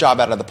first job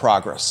out of the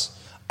Progress.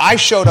 I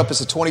showed up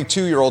as a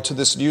 22-year-old to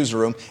this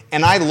newsroom,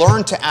 and I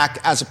learned to act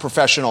as a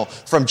professional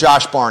from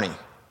Josh Barney,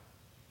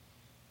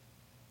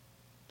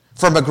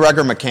 from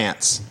McGregor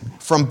McCants,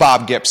 from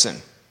Bob Gibson.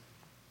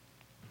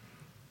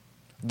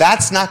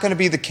 That's not going to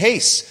be the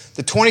case.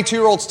 The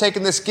 22-year-olds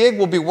taking this gig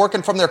will be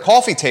working from their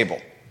coffee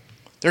table.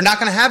 They're not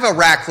going to have a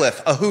Ratcliffe,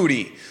 a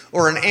Hootie,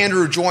 or an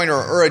Andrew Joyner,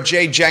 or a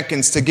Jay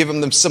Jenkins to give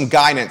them some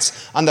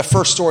guidance on the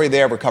first story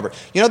they ever covered.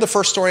 You know the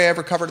first story I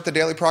ever covered at the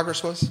Daily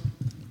Progress was?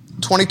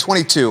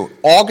 2022,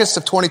 August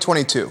of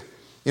 2022.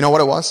 You know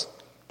what it was?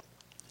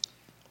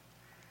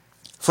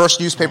 First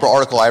newspaper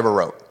article I ever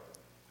wrote.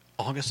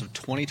 August of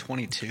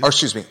 2022? Or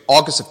excuse me,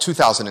 August of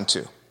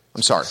 2002.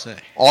 I'm sorry.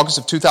 August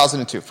of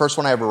 2002. First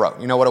one I ever wrote.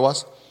 You know what it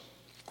was?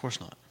 Of course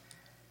not.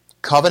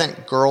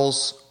 Covenant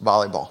Girls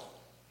Volleyball.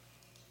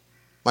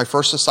 My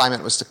first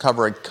assignment was to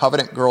cover a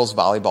Covenant Girls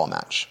Volleyball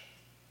match.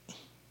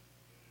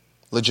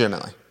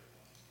 Legitimately.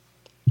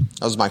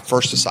 That was my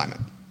first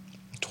assignment.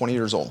 20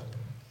 years old.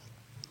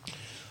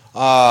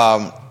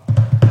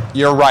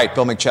 You're right,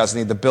 Bill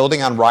McChesney. The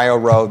building on Rio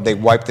Road, they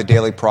wiped the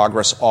Daily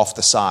Progress off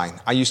the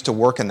sign. I used to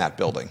work in that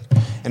building.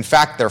 In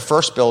fact, their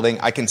first building,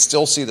 I can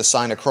still see the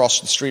sign across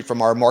the street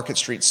from our Market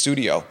Street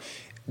studio.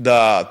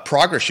 The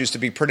Progress used to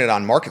be printed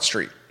on Market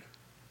Street.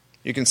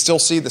 You can still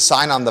see the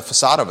sign on the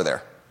facade over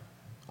there.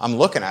 I'm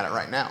looking at it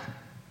right now.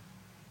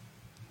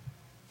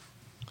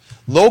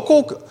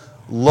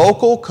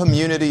 Local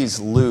communities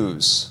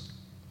lose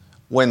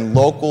when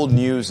local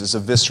news is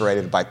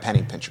eviscerated by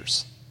penny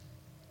pinchers.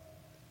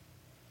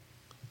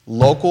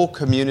 Local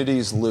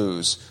communities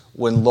lose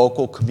when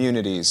local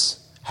communities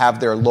have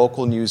their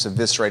local news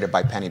eviscerated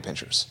by penny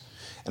pinchers.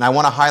 And I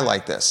want to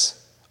highlight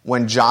this.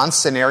 When John's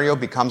scenario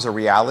becomes a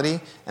reality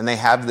and they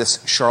have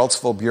this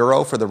Charlottesville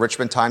bureau for the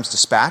Richmond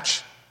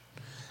Times-Dispatch,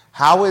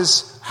 how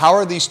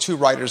are these two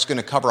writers going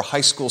to cover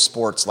high school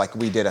sports like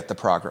we did at the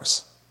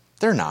Progress?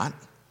 They're not.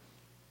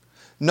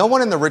 No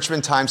one in the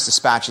Richmond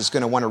Times-Dispatch is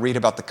going to want to read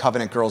about the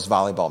Covenant Girls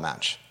volleyball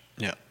match.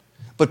 Yeah.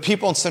 But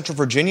people in Central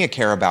Virginia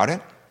care about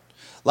it.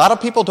 A lot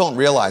of people don't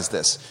realize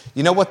this.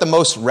 You know what the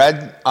most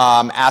read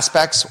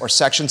aspects or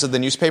sections of the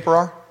newspaper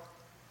are?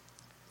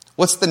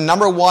 What's the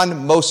number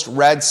one most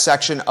read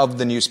section of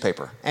the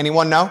newspaper?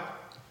 Anyone know?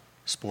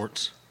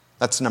 Sports.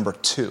 That's number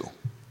 2.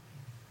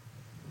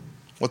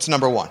 What's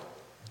number 1?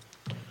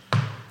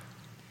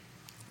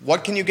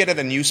 What can you get at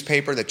a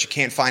newspaper that you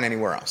can't find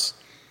anywhere else?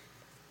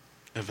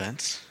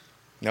 Events.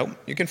 Nope,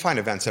 you can find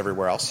events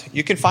everywhere else.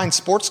 You can find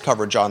sports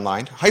coverage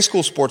online. High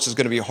school sports is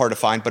going to be hard to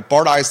find, but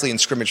Bart Isley and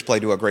Scrimmage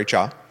Play do a great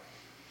job.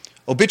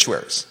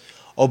 Obituaries.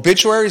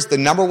 Obituaries, the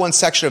number 1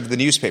 section of the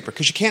newspaper,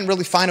 because you can't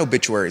really find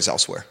obituaries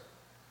elsewhere.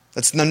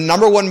 That's the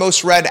number 1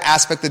 most read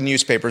aspect of the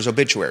newspaper is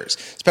obituaries,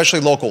 especially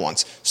local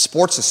ones.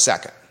 Sports is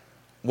second.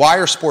 Why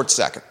are sports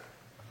second?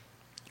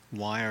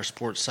 Why are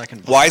sports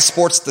second? Why is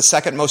sports the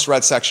second most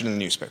read section in the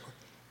newspaper?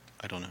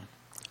 I don't know.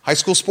 High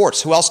school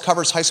sports. Who else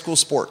covers high school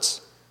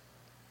sports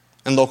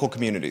in local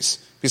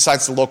communities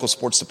besides the local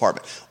sports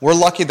department? We're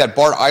lucky that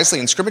Bart Isley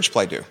and Scrimmage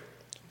Play do.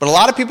 But a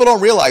lot of people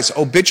don't realize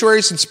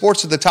obituaries and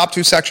sports are the top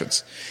 2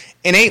 sections.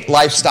 It ain't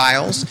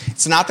lifestyles.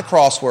 It's not the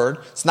crossword.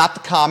 It's not the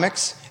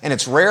comics. And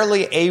it's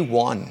rarely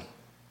A1.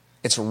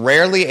 It's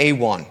rarely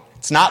A1.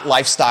 It's not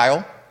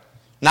lifestyle,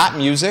 not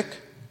music.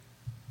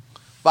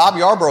 Bob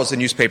Yarborough's a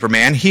newspaper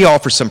man. He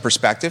offers some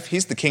perspective.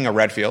 He's the king of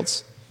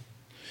Redfields.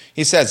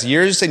 He says,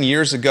 years and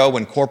years ago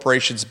when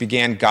corporations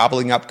began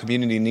gobbling up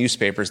community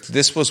newspapers,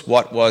 this was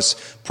what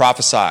was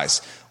prophesied.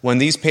 When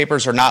these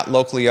papers are not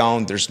locally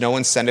owned, there's no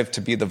incentive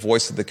to be the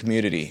voice of the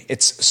community.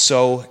 It's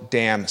so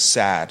damn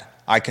sad.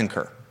 I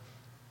concur.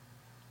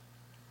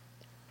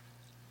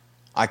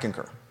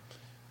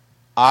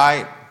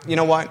 You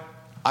know what?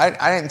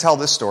 I didn't tell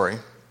this story.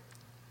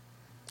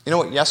 You know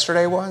what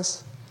yesterday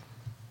was?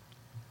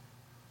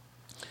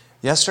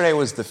 Yesterday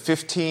was the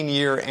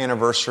 15-year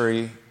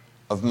anniversary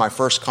of my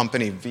first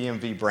company,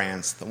 VMV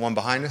Brands, the one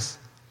behind us,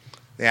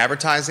 the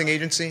advertising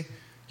agency.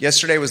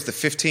 Yesterday was the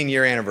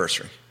 15-year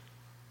anniversary.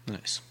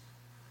 Nice.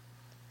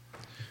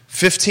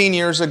 15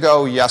 years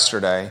ago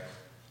yesterday,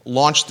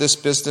 launched this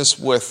business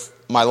with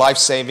my life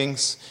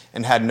savings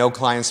and had no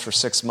clients for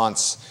 6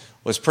 months.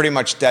 Was pretty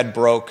much dead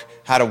broke,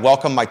 had to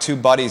welcome my 2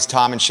 buddies,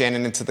 Tom and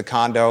Shannon, into the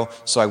condo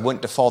so I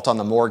wouldn't default on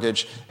the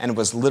mortgage, and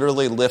was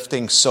literally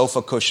lifting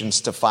sofa cushions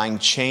to find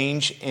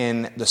change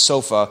in the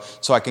sofa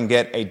so I can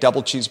get a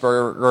double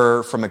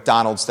cheeseburger from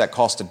McDonald's that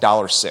cost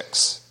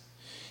 $1.06.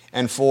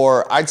 And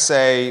for, I'd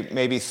say,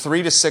 maybe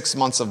 3 to 6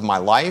 months of my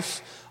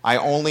life, I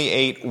only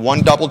ate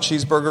 1 double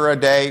cheeseburger a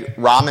day,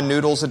 ramen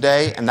noodles a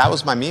day, and that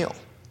was my meal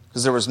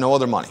because there was no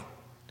other money.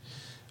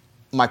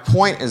 My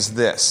point is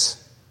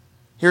this.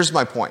 Here's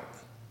my point.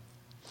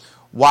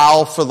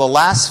 While for the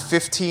last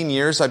 15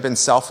 years I've been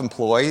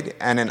self-employed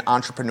and an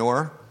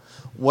entrepreneur,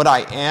 what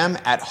I am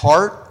at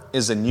heart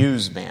is a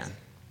newsman,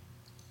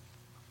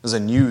 is a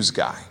news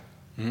guy.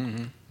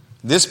 Mm-hmm.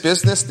 This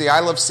business, the I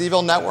Love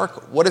CVille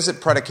Network, what is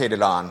it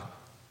predicated on?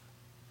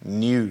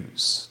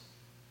 News.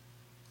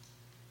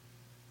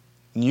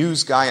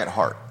 News guy at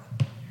heart.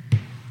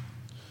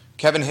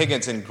 Kevin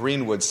Higgins in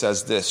Greenwood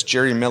says this,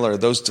 Jerry Miller,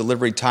 those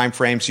delivery time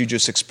frames you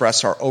just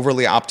expressed are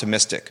overly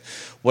optimistic.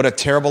 What a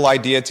terrible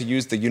idea to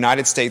use the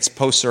United States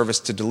Post Service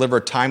to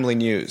deliver timely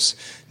news.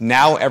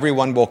 Now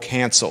everyone will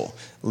cancel.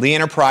 Lee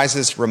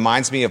Enterprises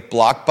reminds me of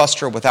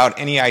Blockbuster without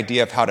any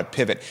idea of how to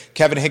pivot.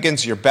 Kevin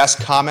Higgins, your best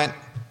comment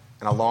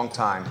in a long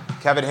time.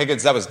 Kevin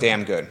Higgins, that was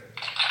damn good.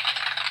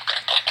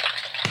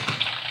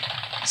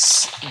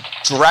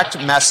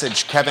 Direct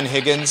message Kevin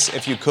Higgins,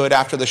 if you could,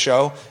 after the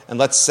show, and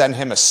let's send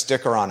him a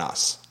sticker on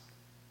us.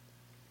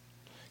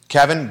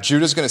 Kevin,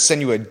 Judah's going to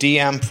send you a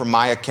DM from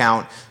my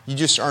account. You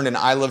just earned an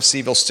I Love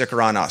CVille sticker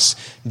on us.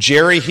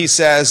 Jerry, he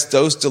says,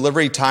 those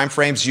delivery time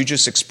frames you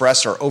just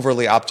expressed are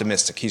overly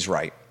optimistic. He's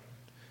right.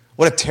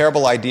 What a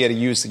terrible idea to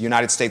use the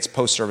United States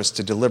Post Service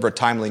to deliver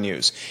timely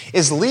news.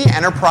 Is Lee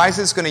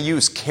Enterprises going to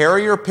use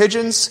carrier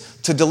pigeons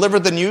to deliver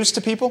the news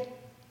to people?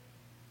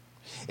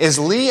 Is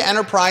Lee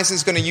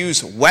Enterprises going to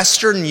use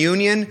Western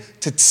Union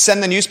to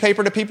send the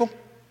newspaper to people?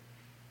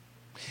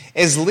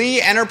 Is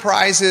Lee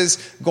Enterprises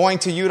going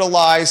to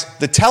utilize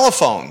the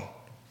telephone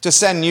to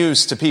send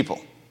news to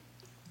people?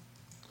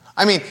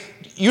 I mean,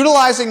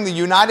 utilizing the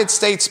United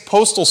States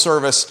Postal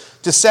Service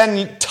to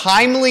send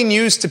timely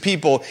news to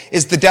people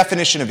is the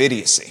definition of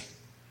idiocy.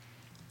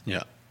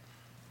 Yeah.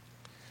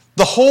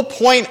 The whole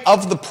point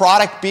of the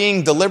product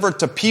being delivered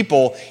to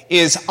people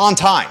is on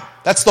time.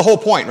 That's the whole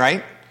point,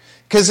 right?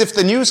 Because if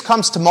the news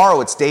comes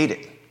tomorrow, it's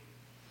dated.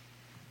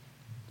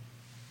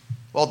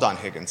 Well done,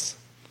 Higgins.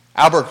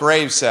 Albert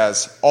Graves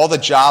says, all the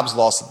jobs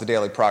lost at the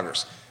Daily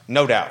Progress.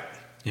 No doubt.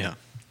 Yeah.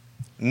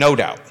 No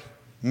doubt.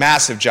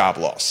 Massive job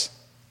loss.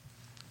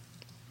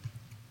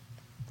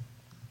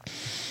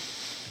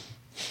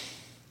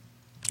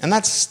 And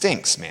that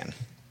stinks, man.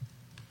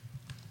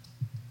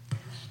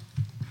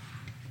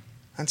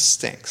 That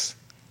stinks.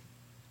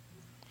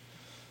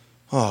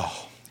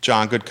 Oh,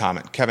 John, good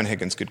comment. Kevin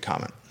Higgins, good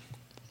comment.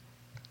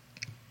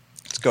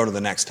 Let's go to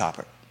the next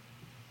topic.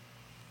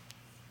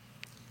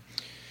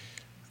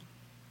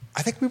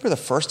 I think we were the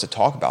first to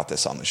talk about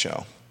this on the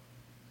show.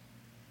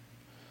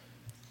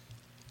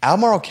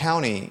 Albemarle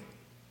County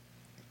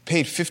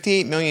paid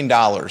 $58 million.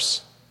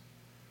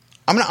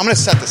 I'm going to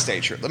set the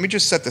stage here. Let me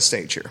just set the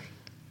stage here.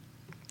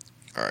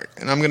 All right,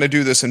 and I'm going to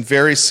do this in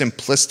very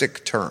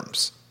simplistic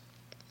terms.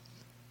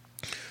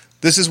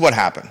 This is what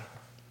happened.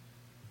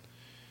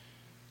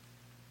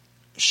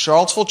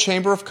 Charlottesville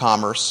Chamber of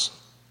Commerce,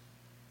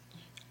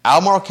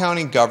 Albemarle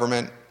County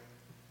government,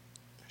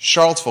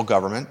 Charlottesville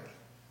government,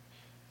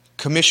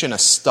 commission a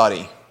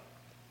study,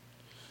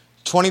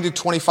 $20,000 to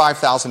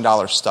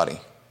 $25,000 study.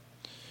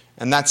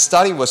 And that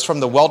study was from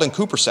the Weldon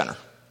Cooper Center,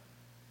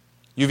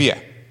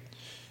 UVA.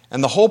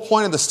 And the whole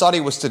point of the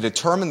study was to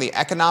determine the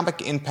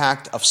economic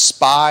impact of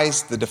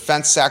spies, the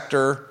defense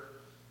sector,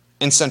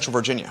 in Central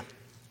Virginia.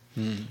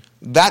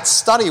 That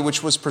study,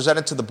 which was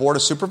presented to the Board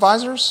of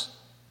Supervisors,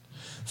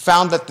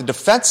 found that the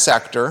defense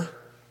sector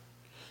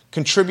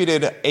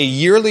contributed a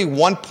yearly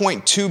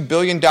 $1.2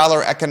 billion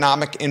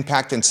economic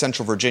impact in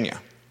Central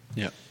Virginia.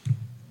 Yeah.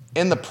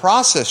 In the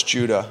process,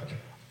 Judah,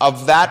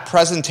 of that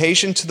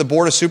presentation to the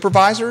Board of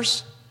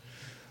Supervisors,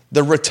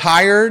 the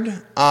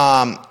retired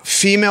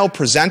female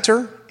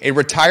presenter, a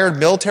retired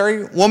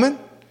military woman,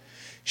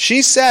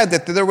 she said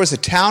that there was a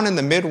town in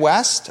the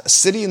Midwest, a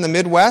city in the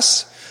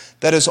Midwest,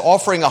 that is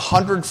offering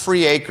 100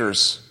 free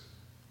acres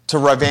to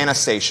Ravenna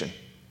Station.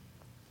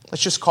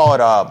 Let's just call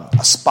it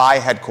a spy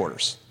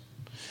headquarters.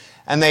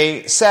 And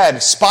they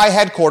said, spy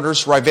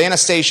headquarters, Ravenna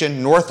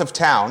Station, north of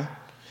town,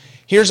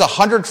 here's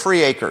 100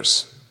 free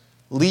acres.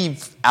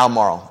 Leave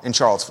Albemarle in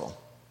Charlottesville.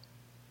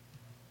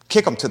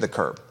 Kick them to the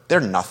curb. They're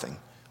nothing.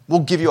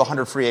 We'll give you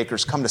 100 free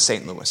acres. Come to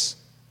St. Louis.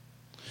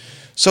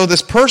 So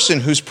this person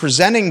who's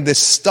presenting this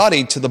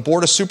study to the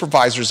Board of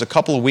Supervisors a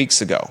couple of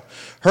weeks ago,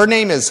 her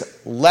name is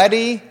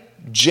Letty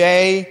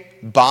J.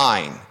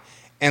 Bine.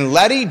 And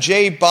Letty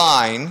J.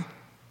 Bine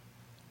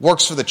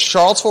works for the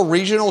Charlottesville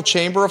Regional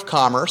Chamber of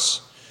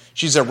Commerce.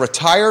 She's a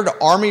retired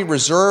Army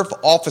Reserve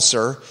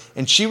officer,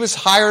 and she was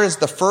hired as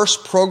the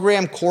first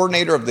program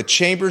coordinator of the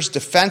Chamber's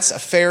Defense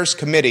Affairs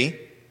Committee.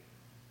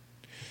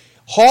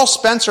 Hall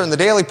Spencer in the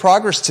Daily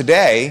Progress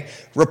today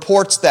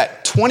reports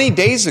that 20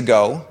 days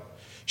ago,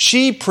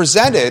 she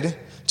presented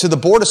to the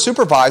Board of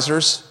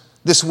Supervisors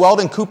this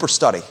Weldon Cooper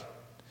study.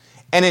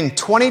 And in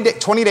 20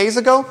 days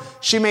ago,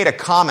 she made a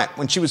comment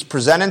when she was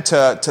presented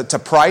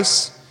to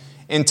Price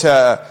and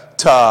to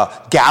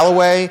to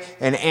Galloway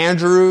and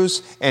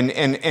Andrews and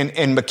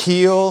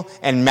McKeel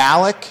and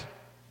Malik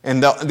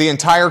and the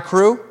entire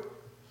crew?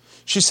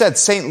 She said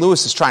St.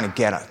 Louis is trying to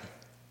get it.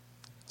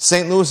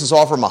 St. Louis is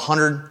offering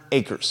 100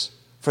 acres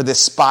for this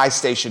spy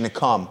station to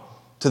come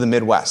to the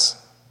Midwest.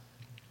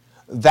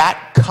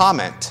 That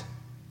comment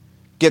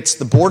gets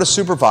the Board of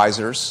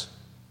Supervisors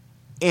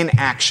in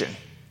action.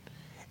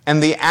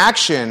 And the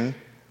action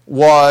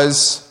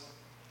was,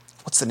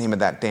 what's the name of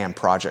that damn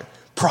project?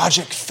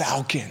 Project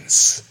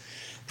Falcons.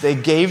 They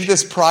gave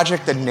this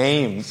project a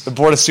name, the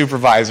Board of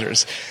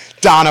Supervisors.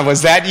 Donna,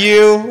 was that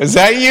you? Was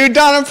that you,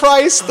 Donna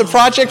Price, the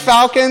Project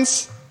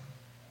Falcons?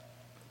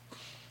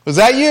 Was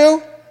that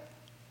you?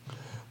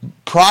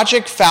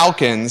 Project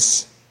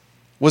Falcons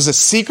was a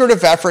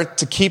secretive effort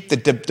to keep the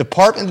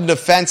Department of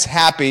Defense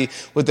happy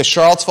with the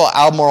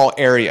Charlottesville-Albemarle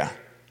area.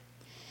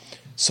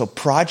 So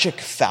Project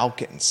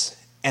Falcons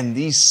and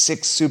these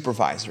 6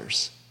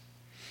 supervisors,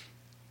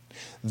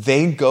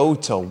 they go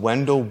to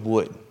Wendell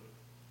Wood,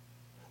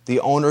 the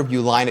owner of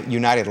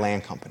United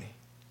Land Company,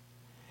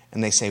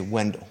 and they say,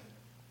 Wendell,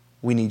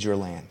 we need your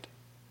land.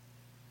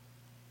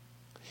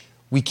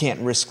 We can't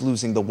risk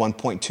losing the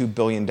 $1.2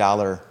 billion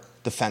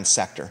defense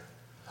sector.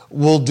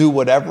 We'll do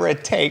whatever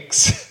it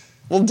takes.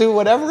 We'll do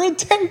whatever it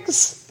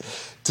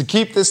takes to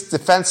keep this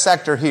defense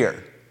sector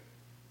here.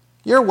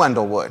 You're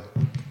Wendell Wood.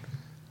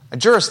 A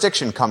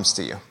jurisdiction comes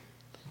to you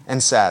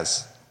and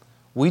says,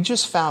 we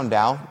just found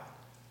out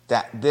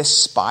that this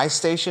spy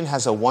station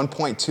has a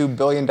 $1.2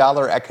 billion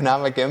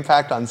economic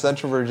impact on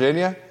Central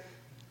Virginia.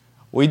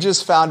 We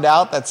just found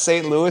out that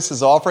St. Louis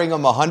is offering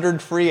them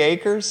 100 free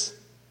acres.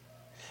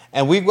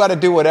 And we've got to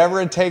do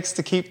whatever it takes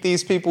to keep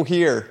these people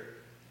here.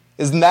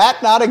 Isn't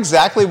that not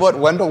exactly what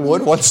Wendell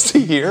Wood wants to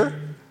hear?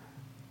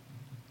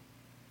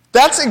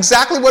 That's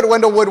exactly what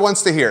Wendell Wood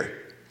wants to hear.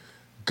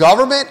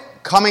 Government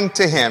coming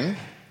to him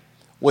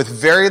with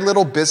very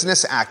little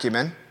business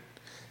acumen,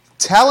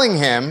 telling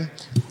him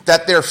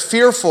that they're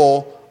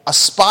fearful a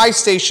spy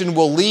station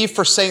will leave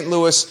for St.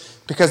 Louis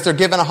because they're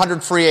given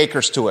 100 free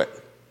acres to it.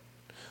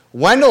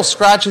 Wendell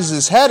scratches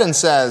his head and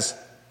says,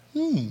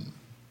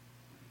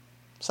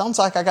 sounds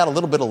like I got a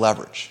little bit of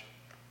leverage.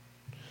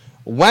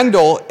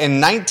 Wendell, in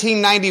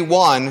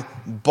 1991,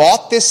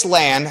 bought this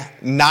land,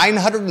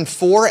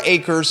 904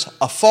 acres,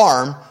 a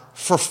farm,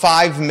 for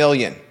 $5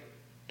 million.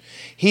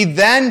 He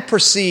then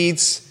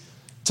proceeds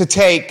to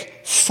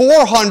take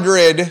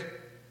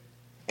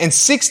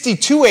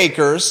 462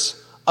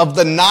 acres of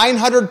the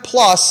 900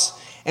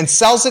 plus and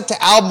sells it to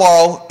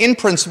Albemarle, in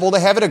principle. They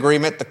have an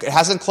agreement that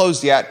hasn't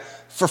closed yet,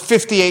 for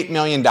 $58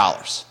 million.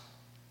 $5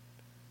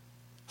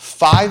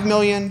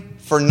 million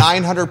for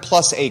 900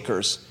 plus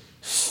acres.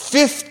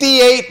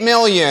 $58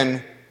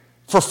 million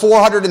for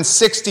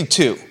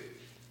 462.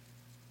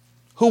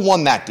 Who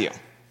won that deal?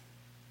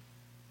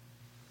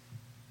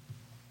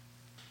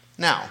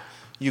 Now,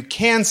 you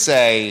can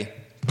say,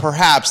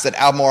 perhaps, that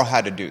Albemarle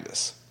had to do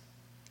this.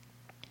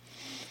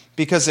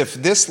 Because if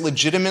this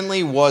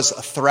legitimately was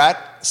a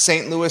threat,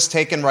 St. Louis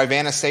taking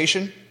Rivanna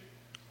Station,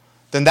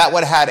 then that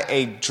would have had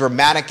a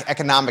dramatic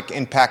economic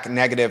impact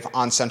negative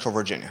on Central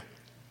Virginia.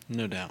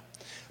 No doubt.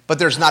 But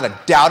there's not a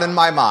doubt in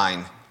my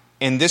mind,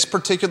 in this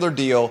particular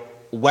deal,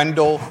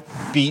 Wendell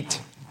beat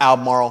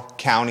Albemarle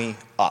County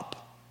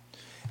up.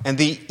 And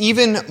the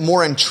even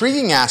more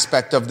intriguing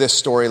aspect of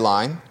this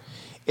storyline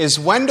is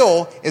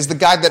Wendell is the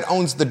guy that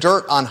owns the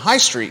dirt on High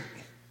Street.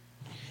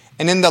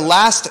 And in the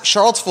last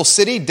Charlottesville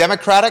City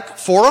Democratic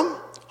Forum,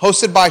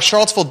 hosted by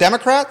Charlottesville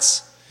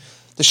Democrats,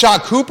 Deshaun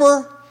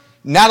Cooper,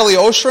 Natalie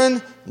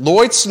Oshrin,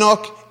 Lloyd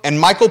Snook, and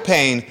Michael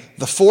Payne,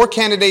 the 4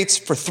 candidates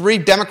for 3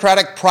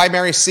 Democratic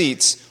primary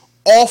seats,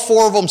 all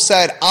 4 of them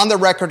said on the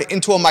record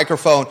into a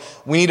microphone,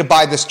 we need to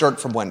buy this dirt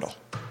from Wendell.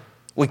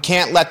 We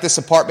can't let this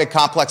apartment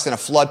complex in a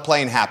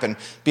floodplain happen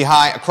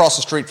across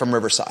the street from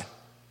Riverside.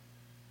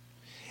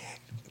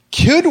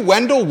 Could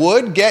Wendell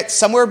Wood get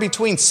somewhere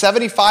between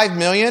 $75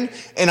 million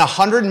and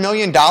 $100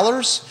 million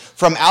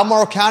from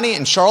Albemarle County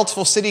and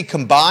Charlottesville City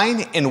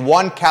combined in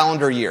 1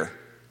 calendar year?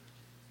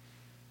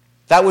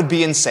 That would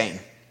be insane.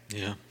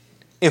 Yeah.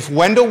 If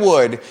Wendell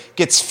Wood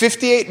gets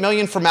 $58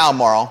 million from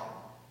Albemarle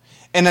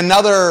and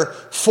another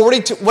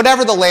 42,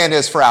 whatever the land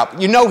is for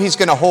Albemarle, you know he's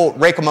going to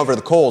rake them over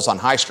the coals on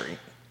High Street.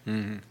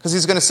 Because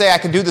he's going to say, I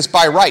can do this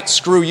by right.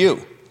 Screw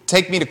you.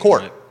 Take me to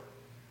court. Right.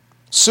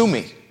 Sue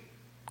me.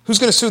 Who's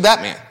going to sue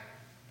that man?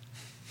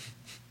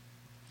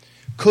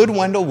 Could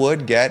Wendell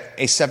Wood get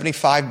a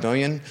 $75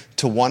 million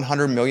to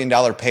 $100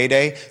 million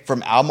payday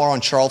from Albemarle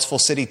and Charlottesville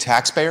City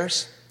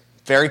taxpayers?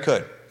 Very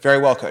could. Very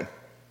well could.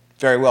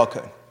 Very well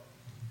could.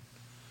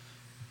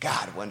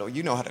 God, Wendell,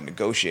 you know how to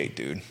negotiate,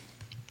 dude.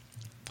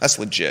 That's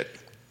legit.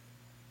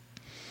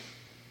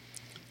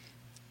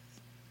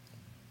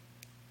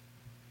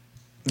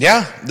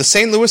 Yeah, the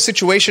St. Louis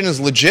situation is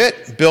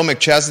legit. Bill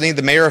McChesney,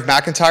 the mayor of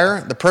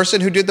McIntyre, the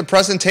person who did the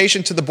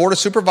presentation to the Board of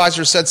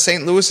Supervisors, said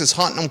St. Louis is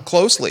hunting them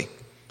closely.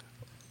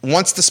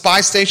 Wants the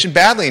spy station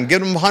badly and give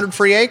them 100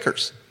 free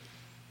acres.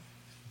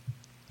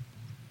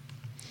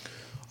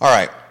 All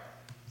right.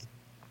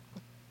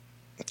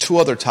 Three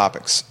other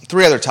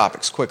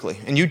topics quickly,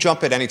 and you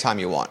jump at any time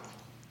you want.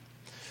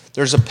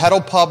 There's a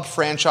pedal pub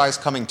franchise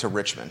coming to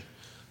Richmond.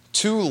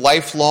 2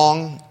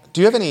 lifelong.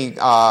 Do you have any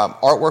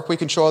artwork we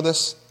can show of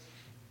this?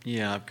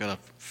 Yeah, I've got a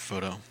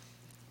photo.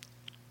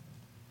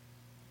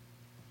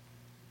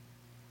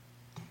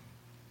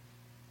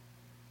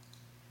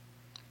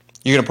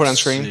 You gonna put it on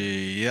screen?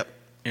 Yep.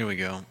 Here we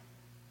go.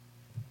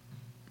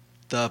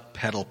 The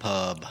Pedal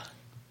Pub.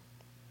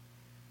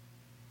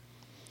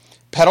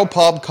 Pedal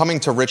pub coming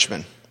to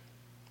Richmond.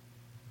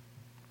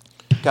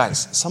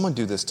 Guys, someone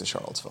do this to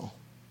Charlottesville.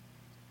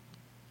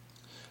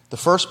 The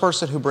first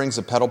person who brings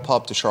a pedal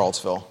pub to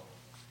Charlottesville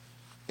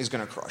is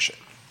going to crush it.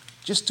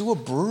 Just do a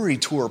brewery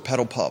tour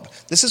pedal pub.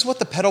 This is what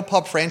the pedal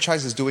pub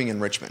franchise is doing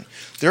in Richmond.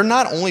 They're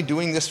not only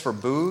doing this for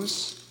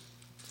booze,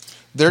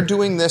 they're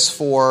doing this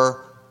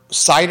for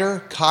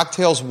cider,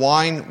 cocktails,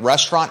 wine,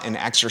 restaurant, and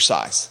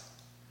exercise.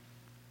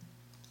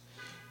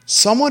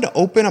 Someone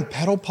open a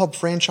pedal pub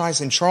franchise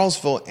in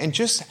Charlottesville and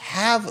just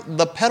have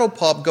the pedal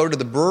pub go to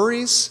the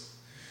breweries,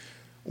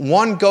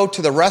 one go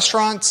to the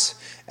restaurants,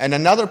 and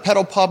another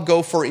pedal pub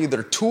go for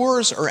either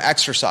tours or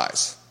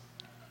exercise.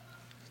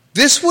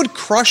 This would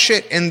crush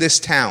it in this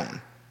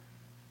town.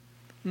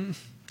 I'm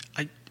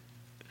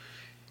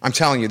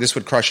telling you, this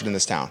would crush it in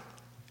this town.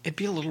 It'd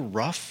be a little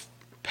rough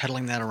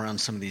pedaling that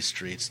around some of these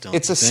streets, don't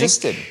It's you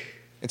assisted. think?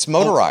 It's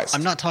motorized.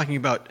 I'm not talking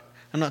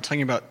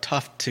about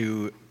tough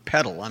to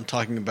pedal. I'm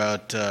talking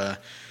about the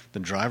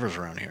drivers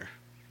around here.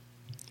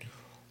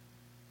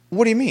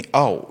 What do you mean?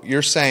 Oh,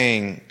 you're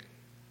saying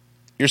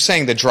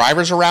the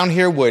drivers around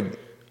here would...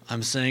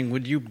 I'm saying,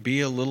 would you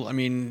be a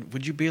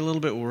little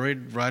bit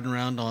worried riding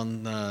around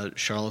on the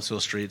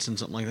Charlottesville streets and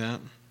something like that?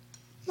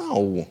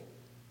 No.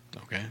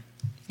 Okay.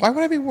 Why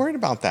would I be worried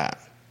about that?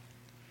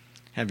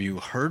 Have you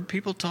heard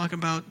people talk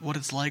about what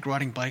it's like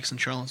riding bikes in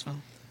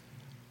Charlottesville?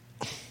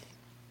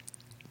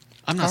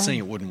 I'm not saying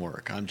it wouldn't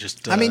work. I'm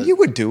just... you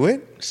would do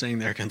it. Saying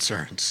their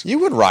concerns. You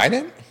would ride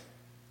it.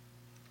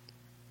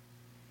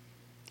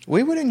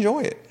 We would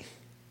enjoy it.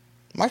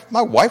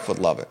 My wife would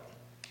love it.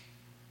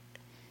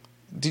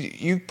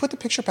 You put the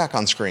picture back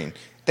on screen.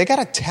 They got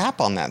a tap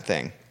on that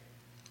thing.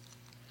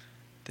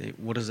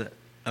 What is it?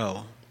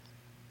 Oh.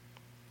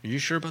 Are you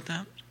sure about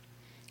that?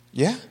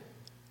 Yeah.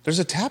 There's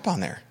a tap on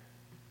there.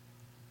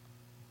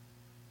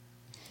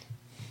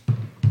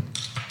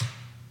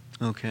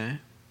 Okay.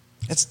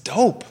 It's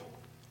dope.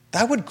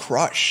 That would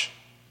crush.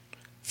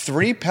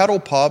 3 pedal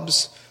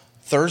pubs,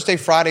 Thursday,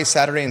 Friday,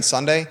 Saturday, and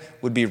Sunday,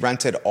 would be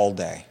rented all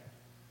day.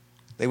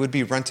 They would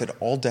be rented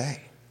all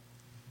day.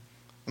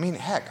 I mean,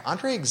 heck,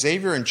 Andre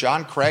Xavier and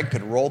John Craig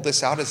could roll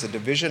this out as a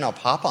division of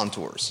hop-on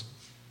tours.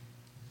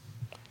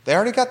 They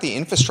already got the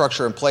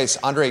infrastructure in place,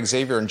 Andre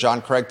Xavier and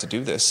John Craig, to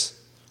do this.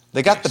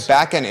 They got the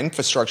back-end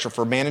infrastructure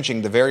for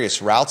managing the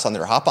various routes on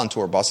their hop-on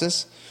tour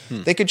buses.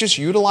 They could just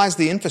utilize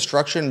the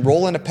infrastructure and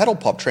roll in a pedal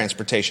pub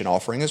transportation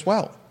offering as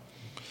well.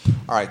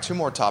 All right, 2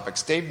 more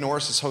topics. Dave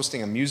Norris is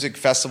hosting a music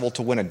festival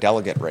to win a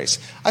delegate race.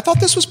 I thought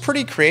this was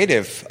pretty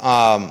creative.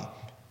 The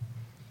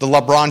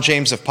LeBron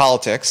James of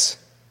politics,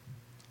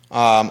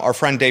 our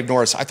friend Dave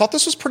Norris, I thought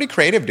this was pretty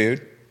creative,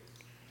 dude.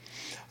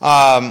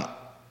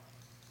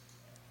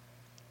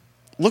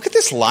 Look at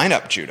this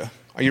lineup, Judah.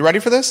 Are you ready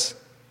for this?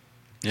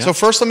 Yeah. So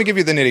first, let me give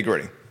you the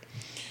nitty-gritty.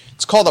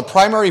 It's called the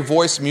Primary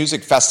Voice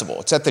Music Festival.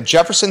 It's at the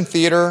Jefferson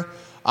Theater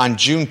on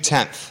June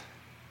 10th.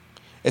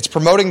 It's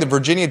promoting the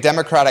Virginia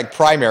Democratic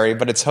primary,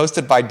 but it's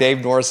hosted by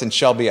Dave Norris and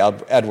Shelby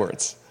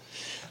Edwards.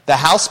 The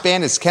house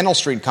band is Kendall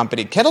Street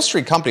Company. Kendall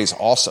Street Company is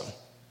awesome.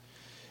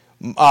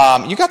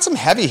 You got some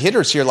heavy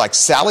hitters here like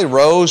Sally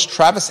Rose,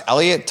 Travis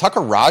Elliott,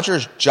 Tucker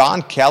Rogers,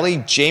 John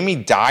Kelly, Jamie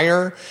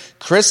Dyer,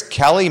 Chris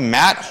Kelly,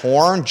 Matt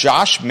Horn,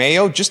 Josh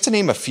Mayo, just to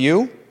name a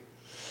few.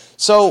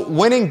 So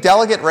winning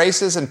delegate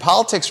races and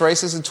politics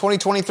races in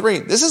 2023,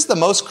 this is the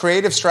most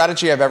creative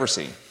strategy I've ever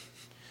seen.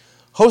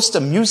 Host a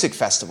music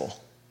festival.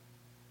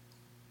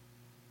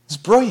 It's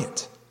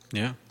brilliant.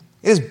 Yeah.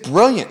 It is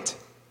brilliant.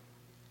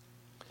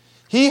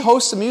 He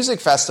hosts a music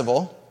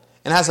festival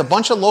and has a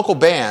bunch of local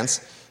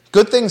bands,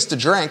 good things to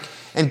drink,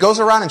 and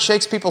goes around and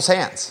shakes people's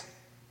hands.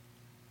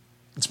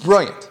 It's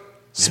brilliant.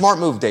 Smart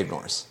move, Dave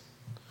Norris.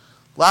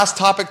 Last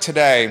topic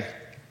today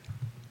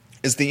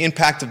is the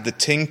impact of the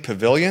Ting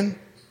Pavilion.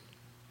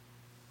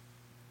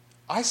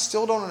 I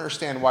still don't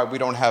understand why we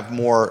don't have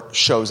more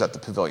shows at the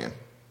Pavilion.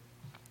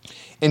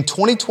 In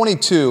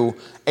 2022,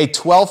 a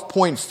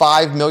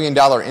 $12.5 million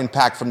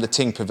impact from the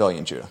Ting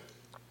Pavilion, Judah.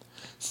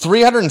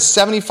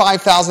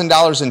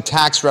 $375,000 in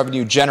tax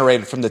revenue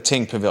generated from the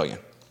Ting Pavilion.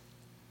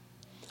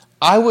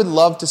 I would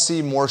love to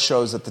see more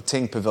shows at the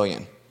Ting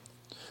Pavilion.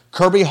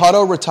 Kirby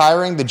Hutto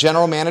retiring, the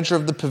general manager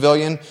of the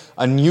Pavilion,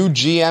 a new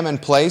GM in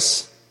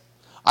place.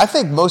 I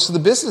think most of the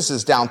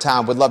businesses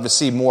downtown would love to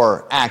see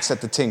more acts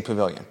at the Ting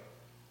Pavilion.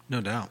 No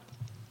doubt.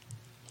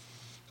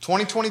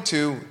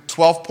 2022,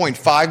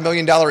 $12.5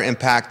 million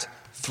impact,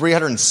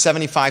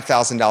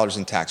 $375,000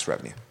 in tax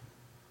revenue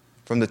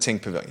from the Ting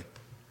Pavilion.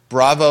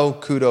 Bravo,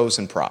 kudos,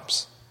 and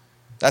props.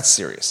 That's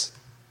serious.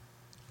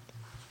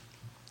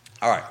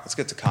 All right, let's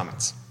get to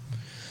comments.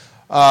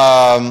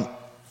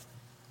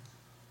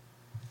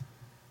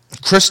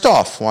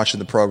 Christoph watching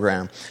the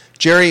program.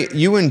 Jerry,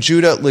 you and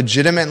Judah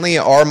legitimately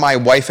are my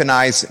wife and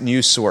I's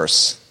news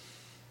source.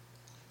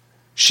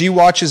 She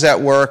watches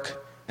at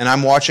work, and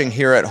I'm watching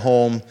here at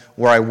home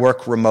where I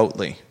work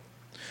remotely.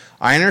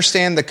 I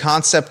understand the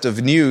concept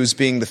of news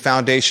being the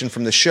foundation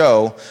from the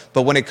show,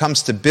 but when it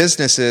comes to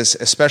businesses,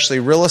 especially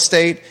real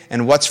estate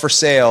and what's for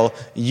sale,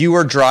 you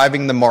are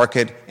driving the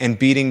market and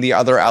beating the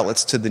other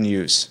outlets to the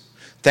news.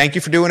 Thank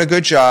you for doing a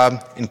good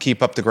job, and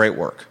keep up the great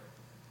work.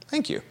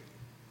 Thank you.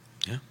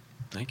 Yeah,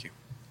 thank you.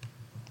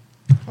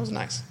 That was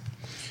nice.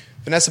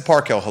 Vanessa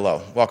Parkhill,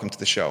 hello. Welcome to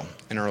the show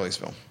in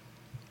Earlysville.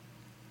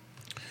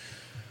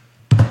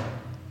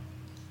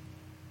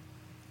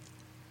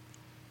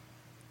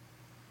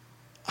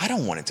 I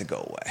don't want it to go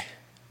away.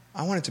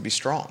 I want it to be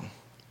strong.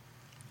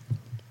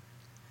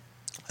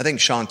 I think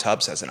Sean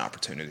Tubbs has an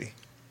opportunity.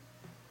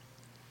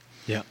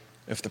 Yeah.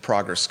 If the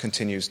progress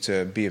continues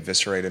to be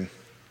eviscerated.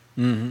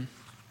 Mm-hmm.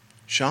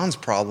 Sean's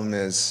problem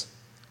is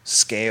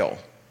scale.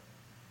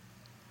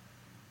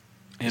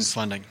 And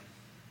funding.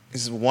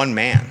 He's one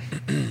man.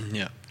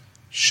 Yeah.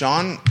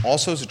 Sean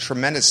also is a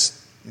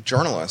tremendous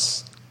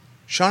journalist.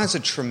 Sean is a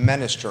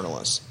tremendous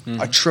journalist.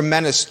 Mm-hmm. A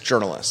tremendous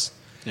journalist.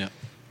 Yeah.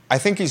 I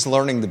think he's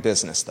learning the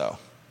business, though.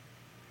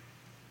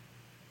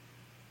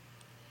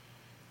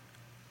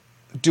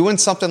 Doing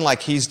something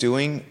like he's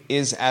doing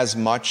is as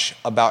much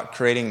about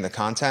creating the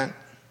content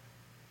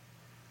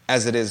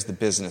as it is the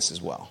business as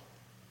well.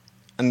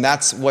 And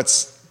that's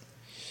what's,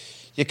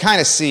 you kind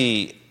of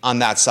see on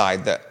that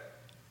side that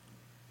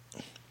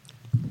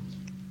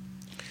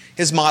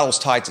his model's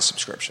tied to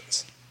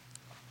subscriptions.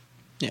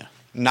 Yeah.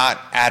 Not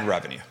ad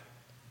revenue.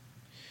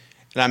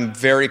 And I'm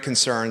very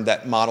concerned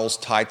that models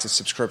tied to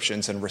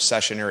subscriptions in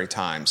recessionary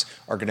times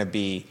are going to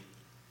be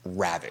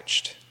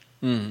ravaged.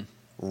 Mm-hmm.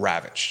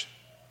 Ravaged.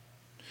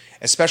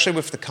 Especially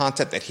with the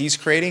content that he's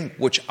creating,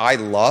 which I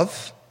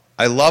love.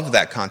 I love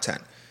that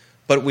content.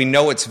 But we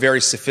know it's very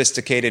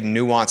sophisticated,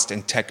 nuanced,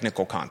 and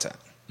technical content.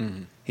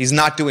 Mm-hmm. He's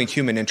not doing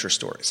human interest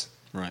stories.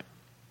 Right.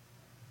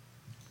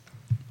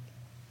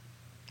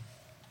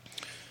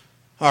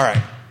 All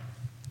right.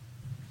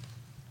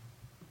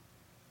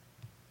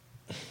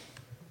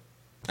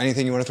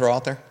 Anything you want to throw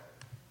out there?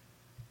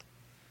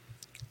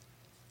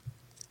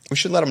 We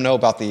should let them know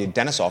about the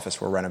dentist office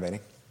we're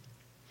renovating.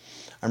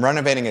 I'm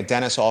renovating a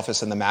dentist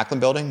office in the Macklin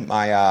building.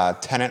 My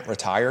tenant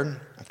retired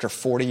after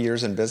 40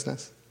 years in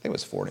business. I think it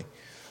was 40.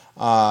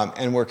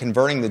 And we're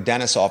converting the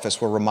dentist office.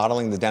 We're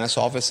remodeling the dentist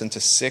office into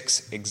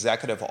 6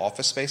 executive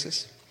office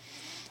spaces.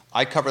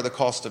 I cover the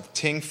cost of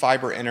Ting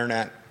fiber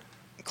internet,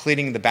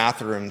 cleaning the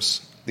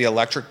bathrooms, the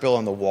electric bill,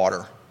 and the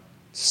water.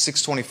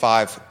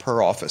 $625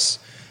 per office.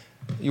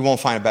 You won't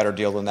find a better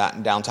deal than that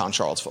in downtown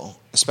Charlottesville,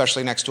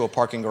 especially next to a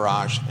parking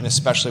garage and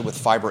especially with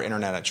fiber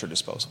internet at your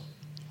disposal.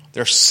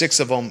 There are 6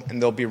 of them,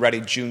 and they'll be ready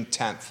June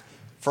 10th.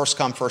 First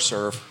come, first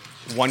serve,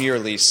 1-year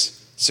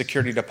lease,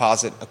 security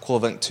deposit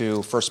equivalent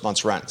to first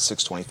month's rent,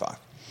 $625.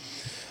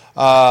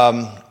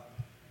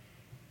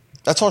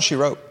 That's all she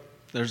wrote.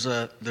 There's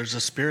a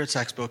Spirits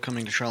Expo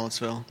coming to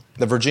Charlottesville.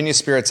 The Virginia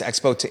Spirits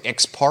Expo to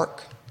X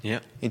Park.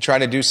 Yeah. He tried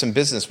to do some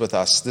business with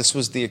us. This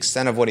was the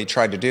extent of what he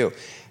tried to do.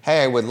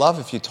 Hey, I would love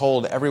if you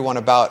told everyone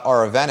about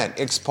our event at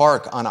X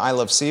Park on I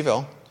Love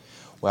CVille.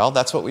 Well,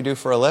 that's what we do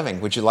for a living.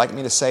 Would you like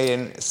me to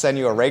send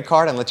you a rate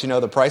card and let you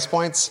know the price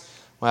points?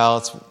 Well,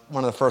 it's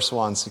one of the first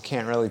ones. You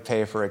can't really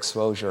pay for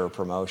exposure or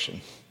promotion.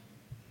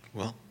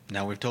 Well,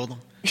 now we've told them.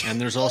 And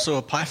there's also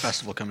a pie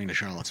festival coming to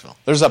Charlottesville.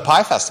 There's a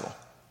pie festival.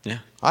 Yeah.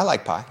 I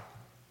like pie.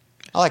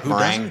 I like Who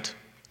meringue. doesn't?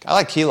 I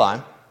like key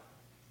lime.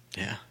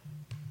 Yeah.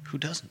 Who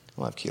doesn't?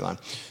 I love key lime.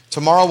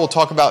 Tomorrow we'll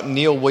talk about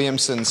Neil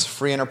Williamson's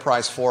Free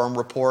Enterprise Forum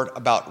report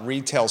about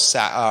retail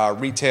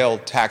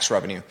tax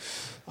revenue,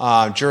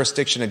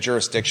 jurisdiction to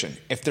jurisdiction.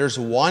 If there's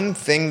one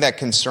thing that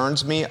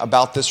concerns me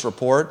about this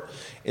report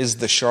is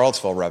the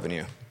Charlottesville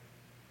revenue.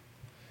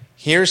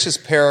 Here's his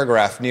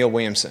paragraph, Neil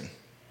Williamson.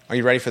 Are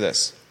you ready for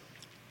this?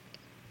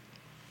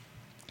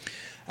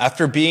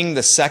 After being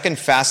the second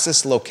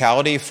fastest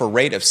locality for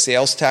rate of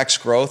sales tax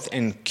growth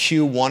in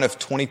Q1 of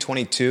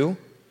 2022,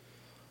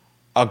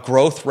 a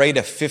growth rate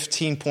of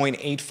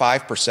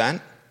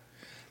 15.85%,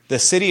 the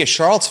city of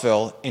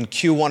Charlottesville in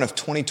Q1 of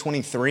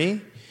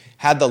 2023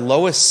 had the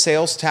lowest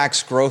sales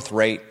tax growth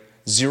rate,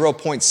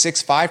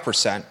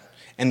 0.65%,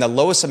 and the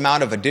lowest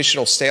amount of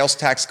additional sales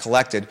tax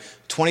collected,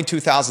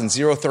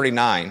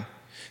 $22,039,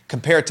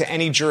 compared to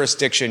any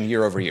jurisdiction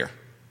year over year.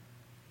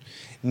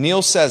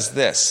 Neil says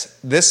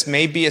this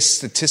may be a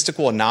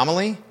statistical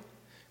anomaly,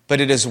 but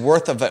it's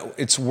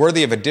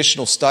worthy of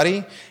additional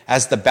study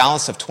as the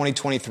balance of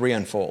 2023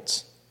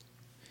 unfolds.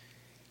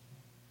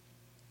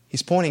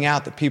 He's pointing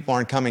out that people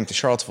aren't coming to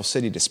Charlottesville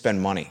City to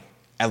spend money.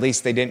 At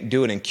least they didn't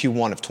do it in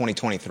Q1 of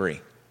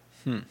 2023.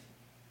 You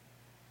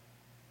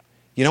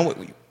know what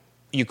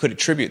you could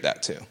attribute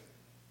that to?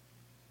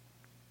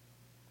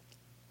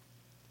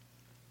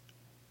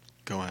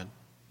 Go ahead.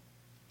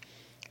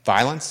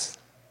 Violence?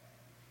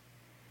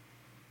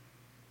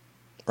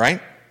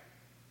 Right?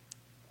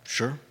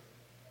 Sure.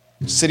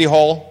 City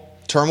Hall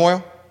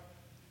turmoil,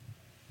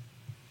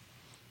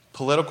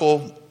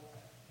 political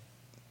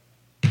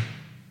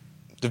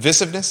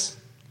divisiveness,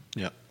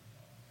 Yep.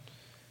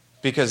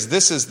 because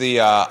this is the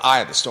eye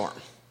of the storm,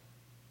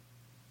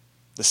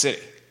 the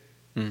city.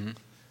 Mm-hmm.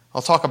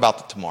 I'll talk about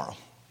that tomorrow.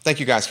 Thank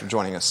you guys for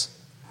joining us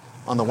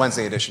on the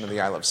Wednesday edition of the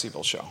I Love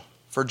CVille show.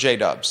 For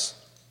J-Dubs,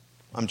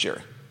 I'm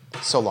Jerry.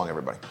 So long,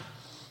 everybody.